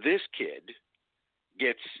 and this kid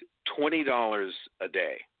gets $20 a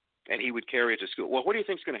day. And he would carry it to school. Well, what do you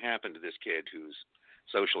think is going to happen to this kid who's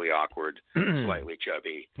socially awkward, slightly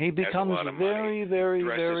chubby? He becomes very, very,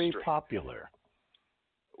 very popular.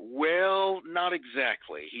 Well, not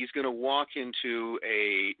exactly. He's going to walk into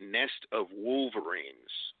a nest of wolverines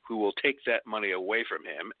who will take that money away from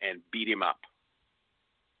him and beat him up.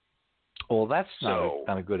 Well, that's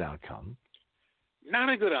not a good outcome. Not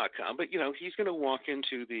a good outcome, but he's going to walk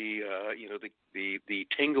into the the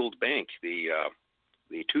tangled bank, the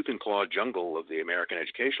tooth and claw jungle of the American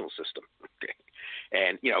educational system.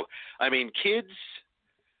 And kids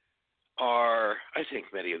are, I think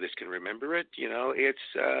many of us can remember it. It's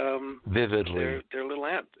vividly. They're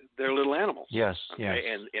little animals. Yes, okay? yes.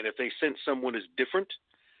 And if they sense someone is different,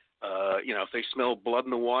 if they smell blood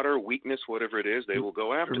in the water, weakness, whatever it is, they will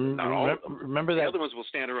go after them. Not all of them. Remember that? The other ones will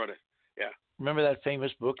stand around it. Yeah. Remember that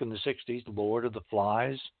famous book in the 60s, The Lord of the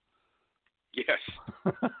Flies? Yes.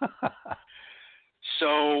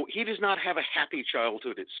 So he does not have a happy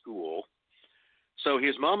childhood at school. So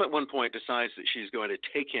his mom at one point decides that she's going to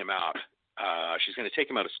take him out. She's going to take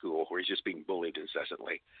him out of school where he's just being bullied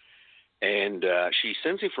incessantly. And she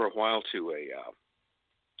sends him for a while to a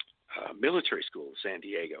military school in San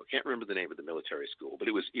Diego. Can't remember the name of the military school, but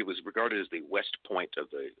it was regarded as the West Point of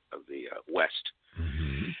the West.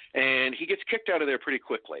 Mm-hmm. And he gets kicked out of there pretty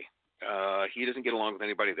quickly. He doesn't get along with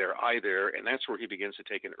anybody there either, and that's where he begins to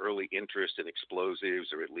take an early interest in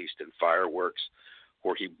explosives, or at least in fireworks,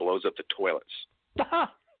 where he blows up the toilets.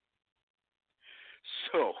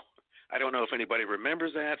 So, I don't know if anybody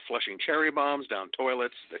remembers that, flushing cherry bombs down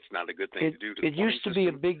toilets. That's not a good thing to do to the It used to system. be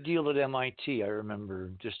a big deal at MIT, I remember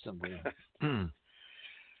distantly.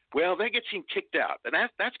 Well, that gets him kicked out. And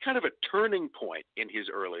that's kind of a turning point in his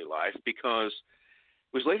early life, because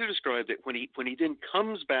it was later described that when he then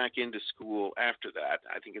comes back into school after that,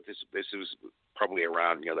 I think this was probably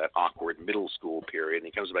around that awkward middle school period,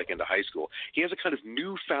 and he comes back into high school, he has a kind of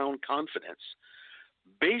newfound confidence,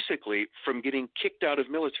 basically from getting kicked out of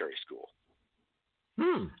military school.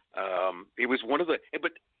 It was one of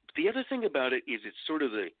but the other thing about it is it's sort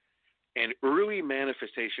of an early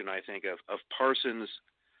manifestation, I think, of Parsons'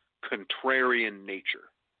 contrarian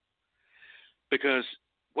nature, because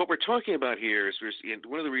what we're talking about here is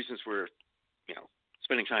one of the reasons we're,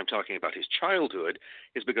 spending time talking about his childhood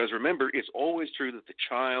is because, remember, it's always true that the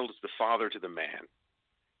child is the father to the man.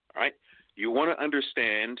 All right? You want to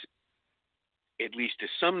understand, at least to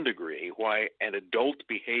some degree, why an adult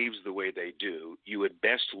behaves the way they do. You would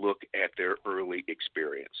best look at their early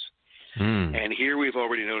experience. And here we've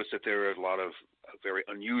already noticed that there are a very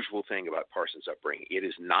unusual thing about Parsons' upbringing. It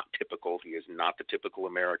is not typical. He is not the typical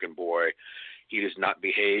American boy. He does not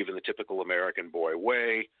behave in the typical American boy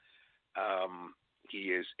way.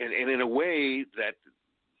 He is, and in a way that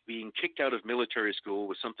being kicked out of military school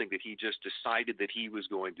was something that he just decided that he was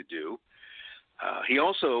going to do. He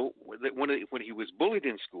also, when he was bullied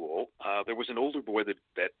in school, there was an older boy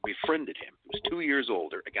that befriended him. He was 2 years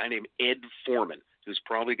older, a guy named Ed Foreman, who's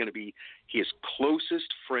probably going to be his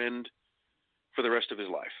closest friend for the rest of his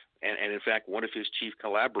life. And in fact, one of his chief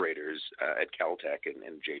collaborators at Caltech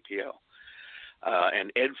and JPL.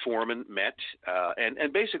 And Ed Foreman met,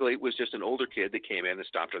 and basically it was just an older kid that came in and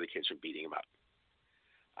stopped other kids from beating him up.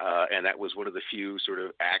 And that was one of the few sort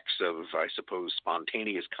of acts of, I suppose,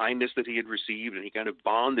 spontaneous kindness that he had received, and he kind of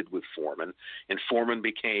bonded with Foreman, and Foreman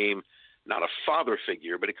became not a father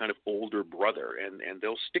figure, but a kind of older brother, and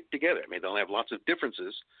they'll stick together. I mean, they'll have lots of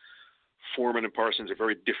differences. Foreman and Parsons are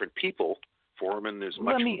very different people. Foreman is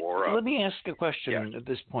much more... Let me ask a question at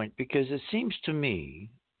this point, because it seems to me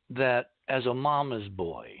that as a mama's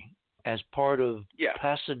boy, as part of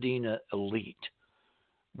Pasadena elite,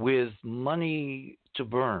 with money to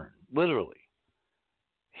burn, literally,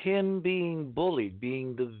 him being bullied,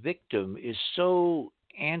 being the victim, is so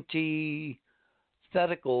antithetical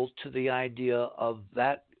to the idea of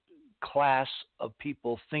that class of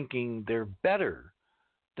people thinking they're better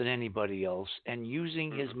than anybody else and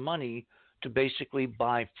using his money to basically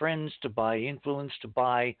buy friends, to buy influence, to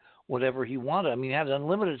buy whatever he wanted. I mean, he had an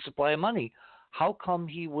unlimited supply of money. How come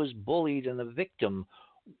he was bullied and a victim?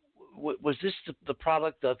 Was this the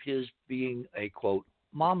product of his being a, quote,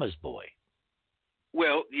 mama's boy?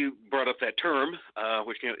 Well, you brought up that term,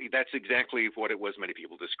 which that's exactly what it was. Many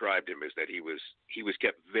people described him as that he was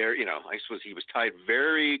kept very, I suppose he was tied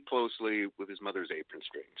very closely with his mother's apron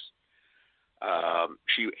strings.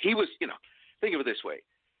 He was, think of it this way.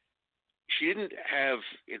 She didn't have,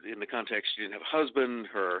 in the context, she didn't have a husband.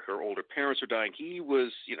 Her older parents were dying. He was,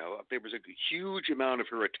 there was a huge amount of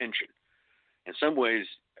her attention. In some ways,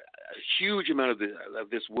 a huge amount of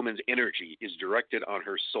this woman's energy is directed on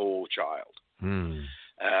her sole child.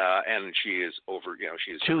 And she is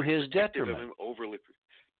she is to his detriment.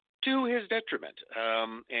 To his detriment.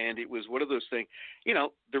 And it was one of those things,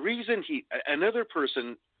 the reason another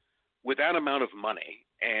person with that amount of money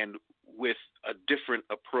and with a different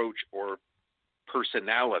approach or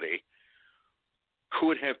personality,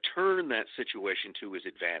 could have turned that situation to his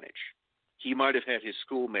advantage. He might have had his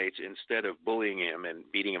schoolmates, instead of bullying him and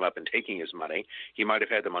beating him up and taking his money, he might have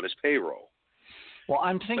had them on his payroll. Well,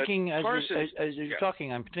 I'm thinking, as Parsons, you're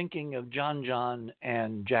talking, I'm thinking of John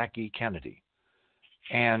and Jackie Kennedy.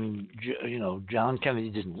 And, John Kennedy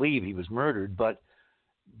didn't leave, he was murdered, but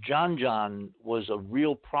John was a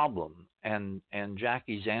real problem, and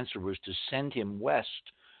Jackie's answer was to send him west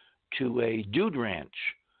to a dude ranch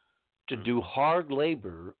to do hard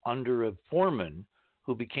labor under a foreman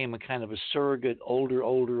who became a kind of a surrogate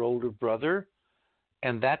older brother,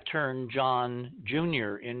 and that turned John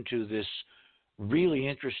Jr. into this really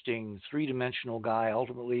interesting three-dimensional guy.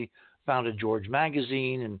 Ultimately founded George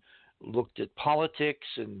Magazine and looked at politics,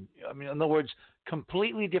 and in other words,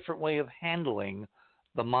 completely different way of handling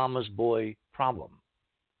the mama's boy problem.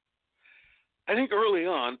 I think early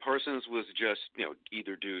on, Parsons was just,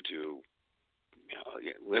 either due to,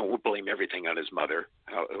 we'll blame everything on his mother,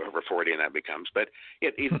 however Freudian that becomes, but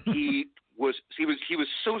he was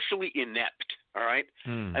socially inept. All right.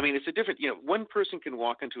 It's a different, one person can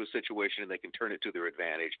walk into a situation and they can turn it to their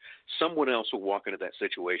advantage. Someone else will walk into that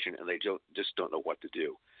situation and they just don't know what to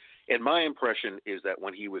do. And my impression is that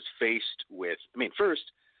when he was faced with, first,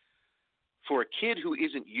 for a kid who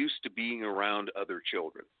isn't used to being around other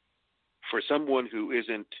children, for someone who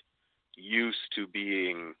isn't used to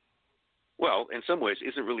being, well, in some ways,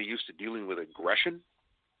 isn't really used to dealing with aggression.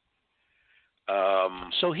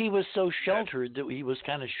 So he was so sheltered that he was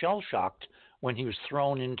kind of shell-shocked when he was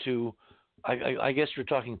thrown into, I guess you're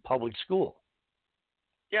talking public school.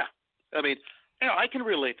 Yeah. I can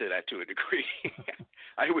relate to that to a degree.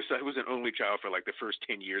 I was an only child for like the first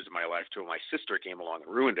 10 years of my life till my sister came along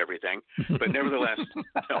and ruined everything. But nevertheless,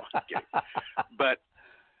 no, I'm kidding. But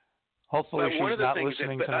hopefully but she's not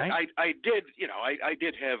listening tonight. I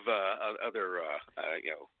did have other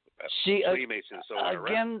playmates and so on.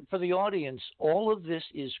 Again, for the audience, all of this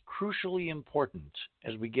is crucially important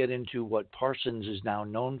as we get into what Parsons is now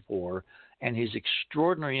known for and his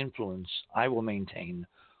extraordinary influence, I will maintain,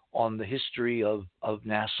 on the history of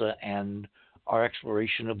NASA and our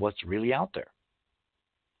exploration of what's really out there.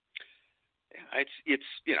 It's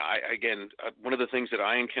one of the things that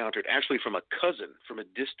I encountered actually from a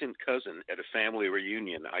distant cousin at a family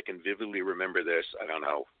reunion. I can vividly remember this. I don't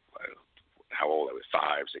know how old I was,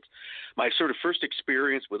 5, 6. My sort of first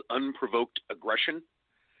experience with unprovoked aggression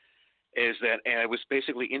is that I was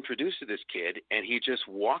basically introduced to this kid, and he just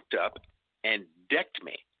walked up and decked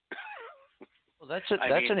me. Well, that's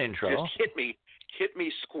an intro. Just hit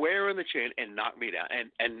me square in the chin and knocked me down,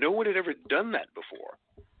 and no one had ever done that before.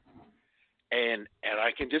 And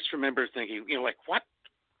I can just remember thinking,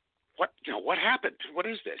 what happened? What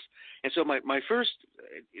is this? And so my first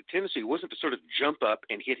tendency wasn't to sort of jump up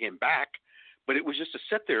and hit him back, but it was just to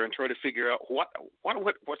sit there and try to figure out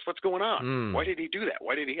what's going on. Why did he do that?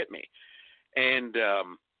 Why did he hit me? And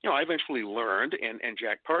I eventually learned, and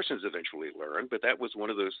Jack Parsons eventually learned, but that was one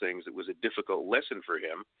of those things that was a difficult lesson for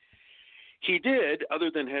him. He did,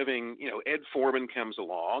 other than having, Ed Foreman comes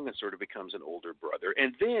along and sort of becomes an older brother.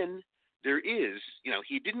 And then there is,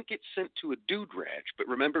 he didn't get sent to a dude ranch, but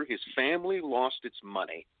remember his family lost its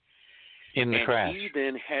money. In the crash. He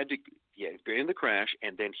then had to, in the crash,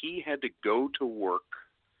 and then he had to go to work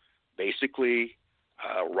basically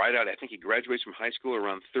right out. I think he graduates from high school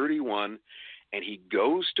around 31, and he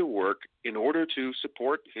goes to work in order to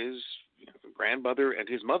support his grandmother and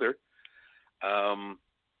his mother,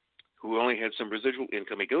 who only had some residual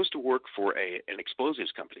income. He goes to work for an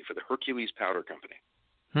explosives company, for the Hercules Powder Company.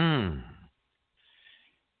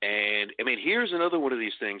 And here's another one of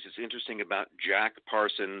these things that's interesting about Jack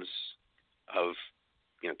Parsons, of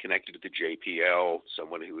connected to the JPL,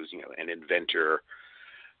 someone who is an inventor,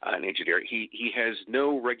 an engineer. He has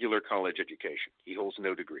no regular college education. He holds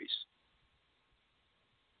no degrees.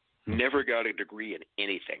 Never got a degree in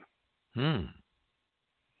anything.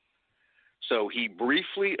 So he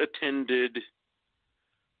briefly attended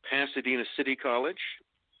Pasadena City College.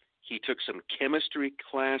 He took some chemistry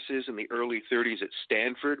classes in the early 30s at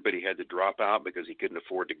Stanford, but he had to drop out because he couldn't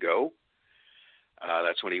afford to go.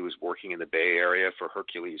 That's when he was working in the Bay Area for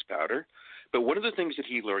Hercules Powder. But one of the things that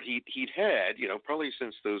he learned, he'd had, probably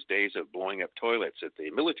since those days of blowing up toilets at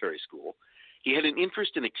the military school, he had an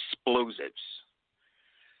interest in explosives.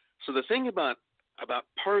 So the thing about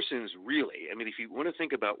Parsons, really, if you want to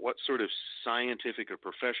think about what sort of scientific or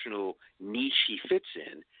professional niche he fits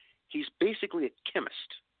in, he's basically a chemist.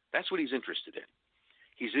 That's what he's interested in.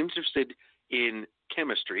 He's interested in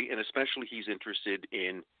chemistry, and especially he's interested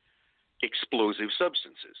in explosive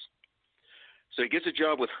substances. So he gets a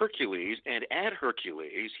job with Hercules, and at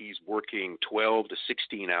Hercules, he's working 12 to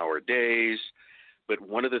 16-hour days. But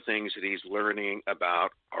one of the things that he's learning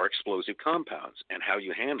about are explosive compounds and how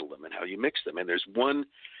you handle them and how you mix them. And there's one,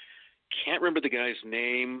 can't remember the guy's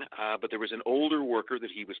name, but there was an older worker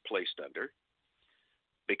that he was placed under.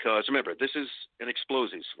 Because remember, this is an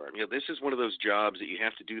explosives firm. You know, this is one of those jobs that you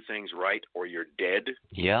have to do things right or you're dead.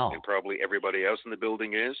 Yeah. And probably everybody else in the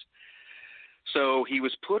building is. So he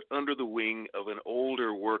was put under the wing of an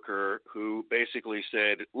older worker who basically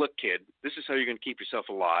said, look, kid, this is how you're going to keep yourself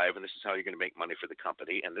alive, and this is how you're going to make money for the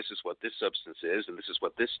company, and this is what this substance is, and this is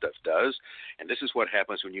what this stuff does, and this is what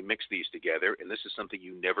happens when you mix these together, and this is something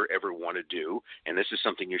you never, ever want to do, and this is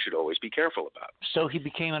something you should always be careful about. So he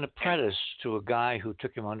became an apprentice to a guy who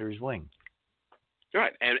took him under his wing.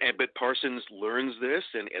 Right, but Parsons learns this,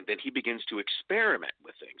 and then he begins to experiment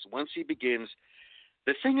with things. Once he begins...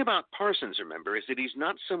 The thing about Parsons, remember, is that he's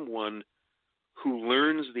not someone who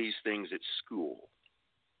learns these things at school.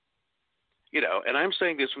 You know, and I'm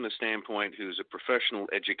saying this from the standpoint who's a professional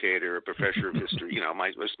educator, a professor of history. You know, I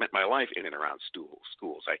spent my life in and around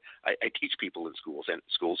schools. I teach people in schools, and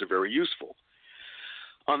schools are very useful.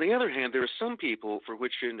 On the other hand, there are some people for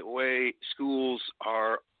which, in a way, schools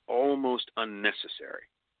are almost unnecessary.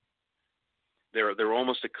 They're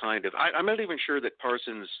almost a kind of... I'm not even sure that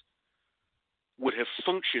Parsons would have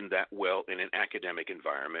functioned that well in an academic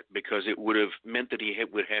environment, because it would have meant that he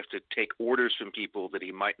would have to take orders from people that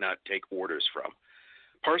he might not take orders from.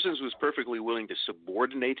 Parsons was perfectly willing to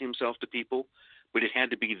subordinate himself to people, but it had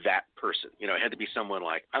to be that person. You know, it had to be someone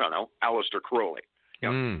like, I don't know, Aleister Crowley.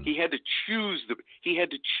 You know, he had to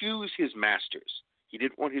choose his masters. He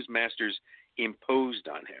didn't want his masters imposed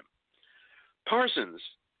on him. Parsons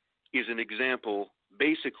is an example,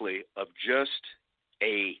 basically, of just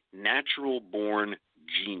a natural-born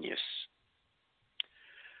genius,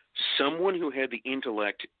 someone who had the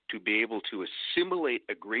intellect to be able to assimilate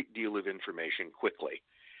a great deal of information quickly,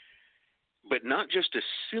 but not just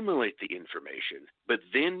assimilate the information, but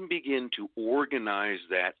then begin to organize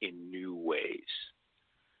that in new ways.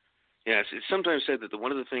 Yes, it's sometimes said that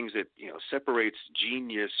one of the things that, you know, separates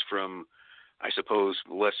genius from, I suppose,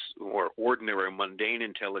 less or ordinary or mundane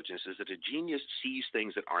intelligence is that a genius sees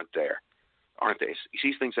things that aren't there. He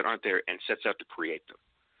sees things that aren't there and sets out to create them.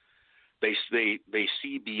 They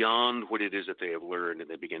see beyond what it is that they have learned, and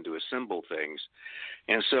they begin to assemble things.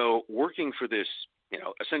 And so working for this, you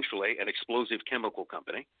know, essentially an explosive chemical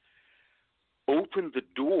company, opened the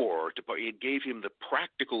door to, it gave him the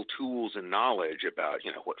practical tools and knowledge about,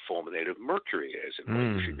 you know, what fulminate of mercury is, and why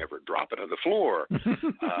you should never drop it on the floor.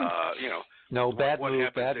 You know, no, bad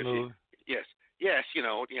move. Yes, you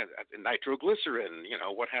know, nitroglycerin, you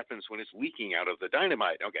know, what happens when it's leaking out of the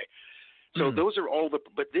dynamite. Okay. So those are all the,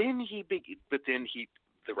 but then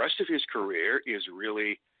the rest of his career is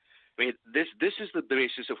really, I mean, this is the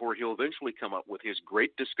basis of where he'll eventually come up with his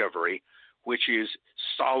great discovery, which is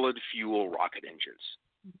solid fuel rocket engines.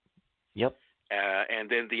 Yep. And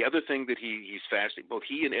then the other thing that he's fascinated, both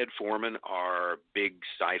he and Ed Foreman are big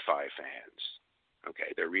sci-fi fans.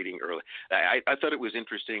 Okay, they're reading early. I thought it was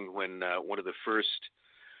interesting when one of the first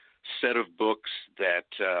set of books that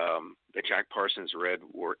Jack Parsons read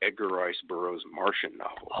were Edgar Rice Burroughs' Martian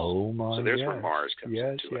novels. Oh my! So there's where Mars comes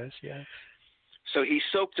into it. Yes. So he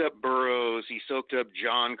soaked up Burroughs. He soaked up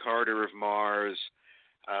John Carter of Mars.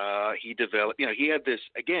 He developed. You know, he had this.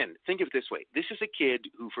 Again, think of it this way: this is a kid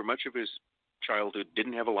who, for much of his childhood,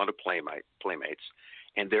 didn't have a lot of playmates,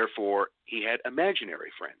 and therefore he had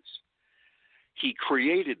imaginary friends. He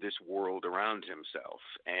created this world around himself,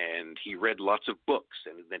 and he read lots of books,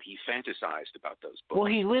 and then he fantasized about those books. Well,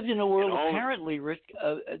 he lived in a world apparently, Rick,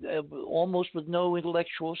 almost with no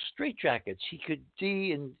intellectual straitjackets. He could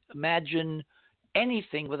imagine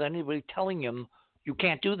anything without anybody telling him, you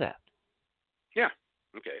can't do that. Yeah.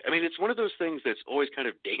 Okay. I mean, it's one of those things that's always kind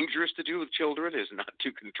of dangerous to do with children, is not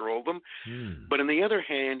to control them. But on the other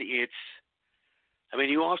hand,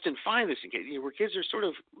 you often find this in kids, where kids are sort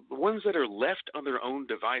of the ones that are left on their own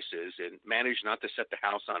devices and manage not to set the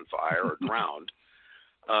house on fire or drown,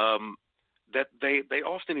 that they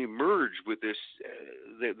often emerge with this,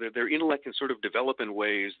 their intellect can sort of develop in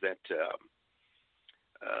ways that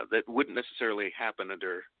wouldn't necessarily happen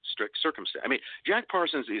under strict circumstances. I mean, Jack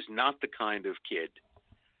Parsons is not the kind of kid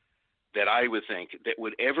that I would think that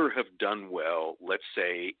would ever have done well, let's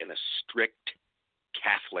say, in a strict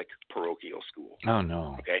Catholic parochial school. Oh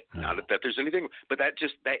no. Okay. No. Not that there's anything, but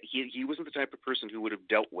he wasn't the type of person who would have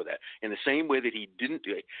dealt with that in the same way that he didn't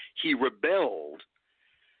do it. He rebelled.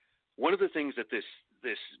 One of the things that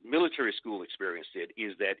this military school experience did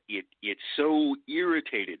is that it so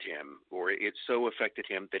irritated him, or it so affected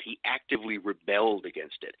him, that he actively rebelled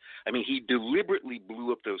against it. I mean, he deliberately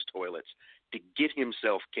blew up those toilets to get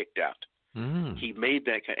himself kicked out. He made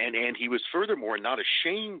that, and he was furthermore not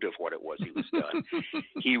ashamed of what it was he was done.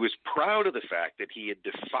 He was proud of the fact that he had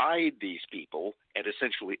defied these people and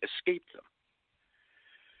essentially escaped them.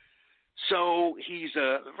 So he's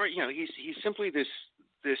simply this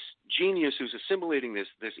genius who's assimilating this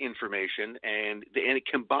information, and it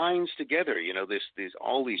combines together,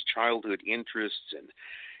 all these childhood interests, and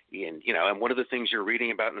one of the things you're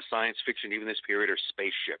reading about in the science fiction, even this period, are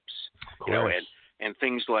spaceships, and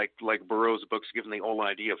things like Burroughs' books give them the whole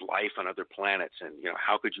idea of life on other planets, and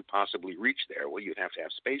how could you possibly reach there? Well, you'd have to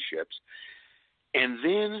have spaceships. And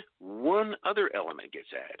then one other element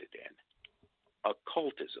gets added in: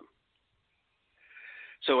 occultism.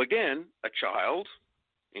 So again, a child,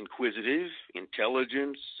 inquisitive,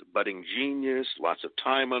 intelligence, budding genius, lots of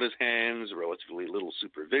time on his hands, relatively little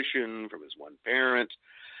supervision from his one parent.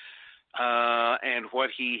 And what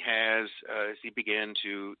he has, as he began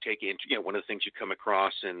to take into, one of the things you come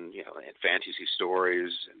across in fantasy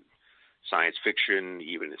stories and science fiction,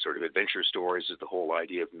 even in sort of adventure stories, is the whole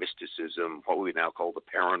idea of mysticism, what we now call the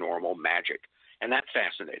paranormal, magic. And that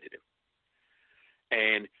fascinated him.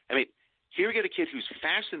 And, I mean, here we get a kid who's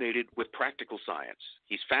fascinated with practical science.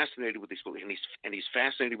 He's fascinated with these, and he's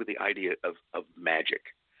fascinated with the idea of magic.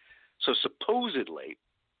 So supposedly,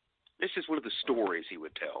 this is one of the stories he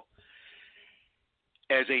would tell.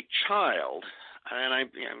 As a child, and I'm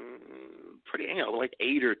pretty, like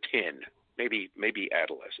 8 or 10, maybe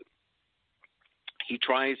adolescent,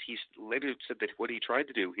 he's later said that what he tried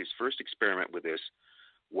to do, his first experiment with this,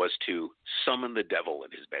 was to summon the devil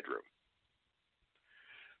in his bedroom.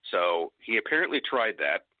 So he apparently tried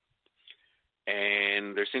that,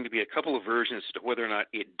 and there seemed to be a couple of versions as to whether or not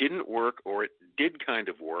it didn't work or it did kind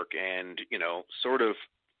of work, and, sort of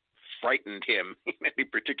frightened him in any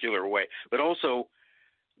particular way, but also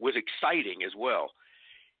was exciting as well.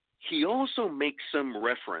 He also makes some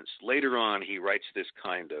reference later on. He writes this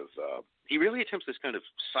kind of he really attempts this kind of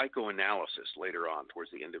psychoanalysis later on towards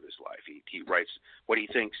the end of his life. He writes what he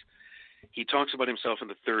thinks. He talks about himself in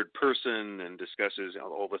the third person and discusses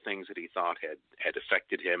all the things that he thought had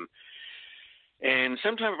affected him. And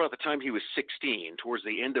sometime about the time he was 16, towards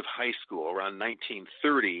the end of high school, around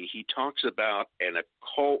 1930, he talks about an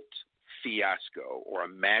occult fiasco or a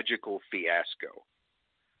magical fiasco.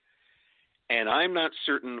 And I'm not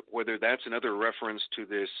certain whether that's another reference to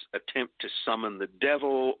this attempt to summon the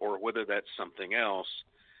devil or whether that's something else.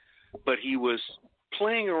 But he was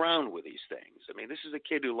playing around with these things. I mean, this is a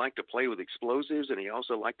kid who liked to play with explosives, and he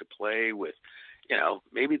also liked to play with,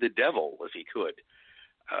 maybe the devil if he could.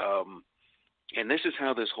 And this is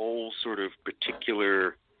how this whole sort of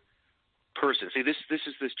particular person, see, this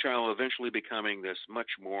is this child eventually becoming this much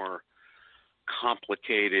more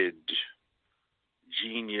complicated,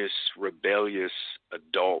 genius, rebellious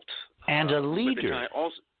adult, and a leader,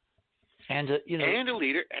 and a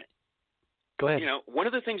leader. Go ahead. One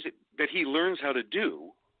of the things that he learns how to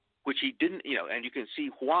do, which he didn't, and you can see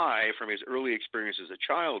why from his early experience as a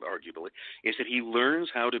child, arguably, is that he learns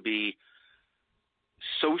how to be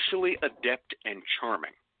socially adept and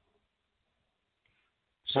charming.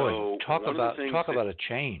 So talk about a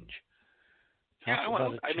change.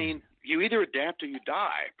 You either adapt or you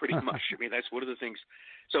die, pretty much. I mean, that's one of the things.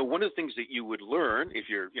 So one of the things that you would learn if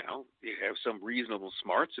you have some reasonable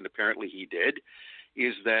smarts, and apparently he did,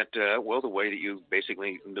 is that, the way that you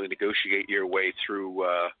basically negotiate your way through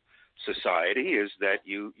society is that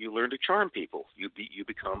you learn to charm people. You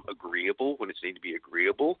become agreeable when it's needed to be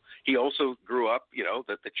agreeable. He also grew up,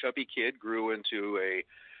 that the chubby kid grew into a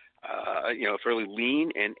fairly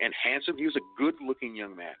lean and handsome. He was a good-looking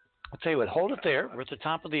young man. I'll tell you what, hold it there. We're at the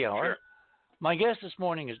top of the hour. Sure. My guest this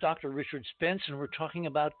morning is Dr. Richard Spence, and we're talking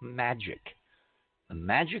about magic, the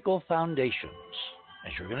magical foundations,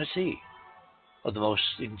 as you're going to see, of the most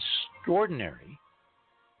extraordinary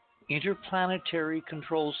interplanetary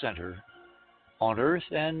control center on Earth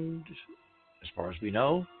and, as far as we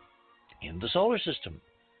know, in the solar system.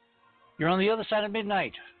 You're on the other side of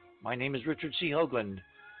midnight. My name is Richard C. Hoagland.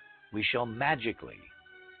 We shall magically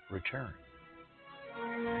return.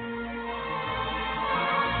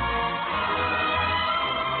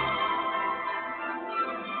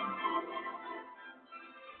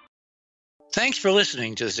 Thanks for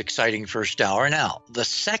listening to this exciting first hour. Now, the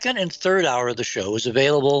second and third hour of the show is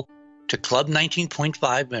available to Club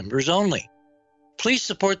 19.5 members only. Please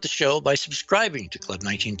support the show by subscribing to Club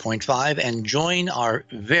 19.5 and join our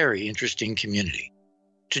very interesting community.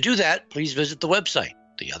 To do that, please visit the website,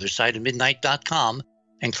 theothersideofmidnight.com,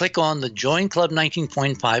 and click on the Join Club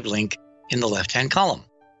 19.5 link in the left-hand column.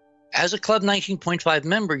 As a Club 19.5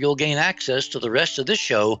 member, you'll gain access to the rest of this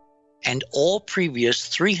show and all previous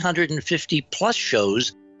 350-plus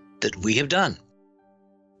shows that we have done.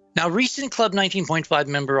 Now, recent Club 19.5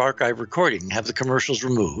 member archive recording have the commercials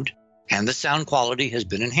removed, and the sound quality has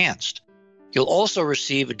been enhanced. You'll also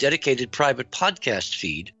receive a dedicated private podcast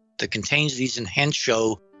feed that contains these enhanced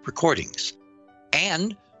show recordings.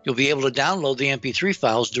 And you'll be able to download the MP3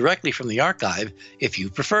 files directly from the archive if you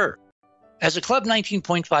prefer. As a Club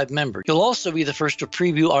 19.5 member, you'll also be the first to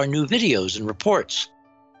preview our new videos and reports.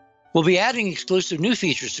 We'll be adding exclusive new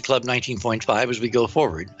features to Club 19.5 as we go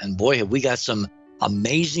forward, and boy, have we got some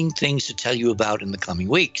amazing things to tell you about in the coming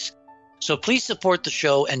weeks. So please support the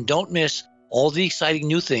show and don't miss all the exciting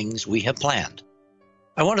new things we have planned.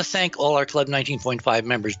 I want to thank all our Club 19.5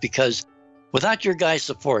 members because without your guys'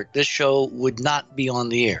 support, this show would not be on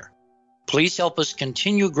the air. Please help us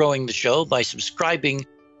continue growing the show by subscribing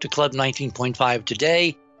to Club 19.5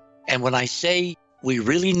 today. And when I say we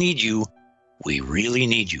really need you, we really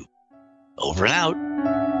need you. Over and out.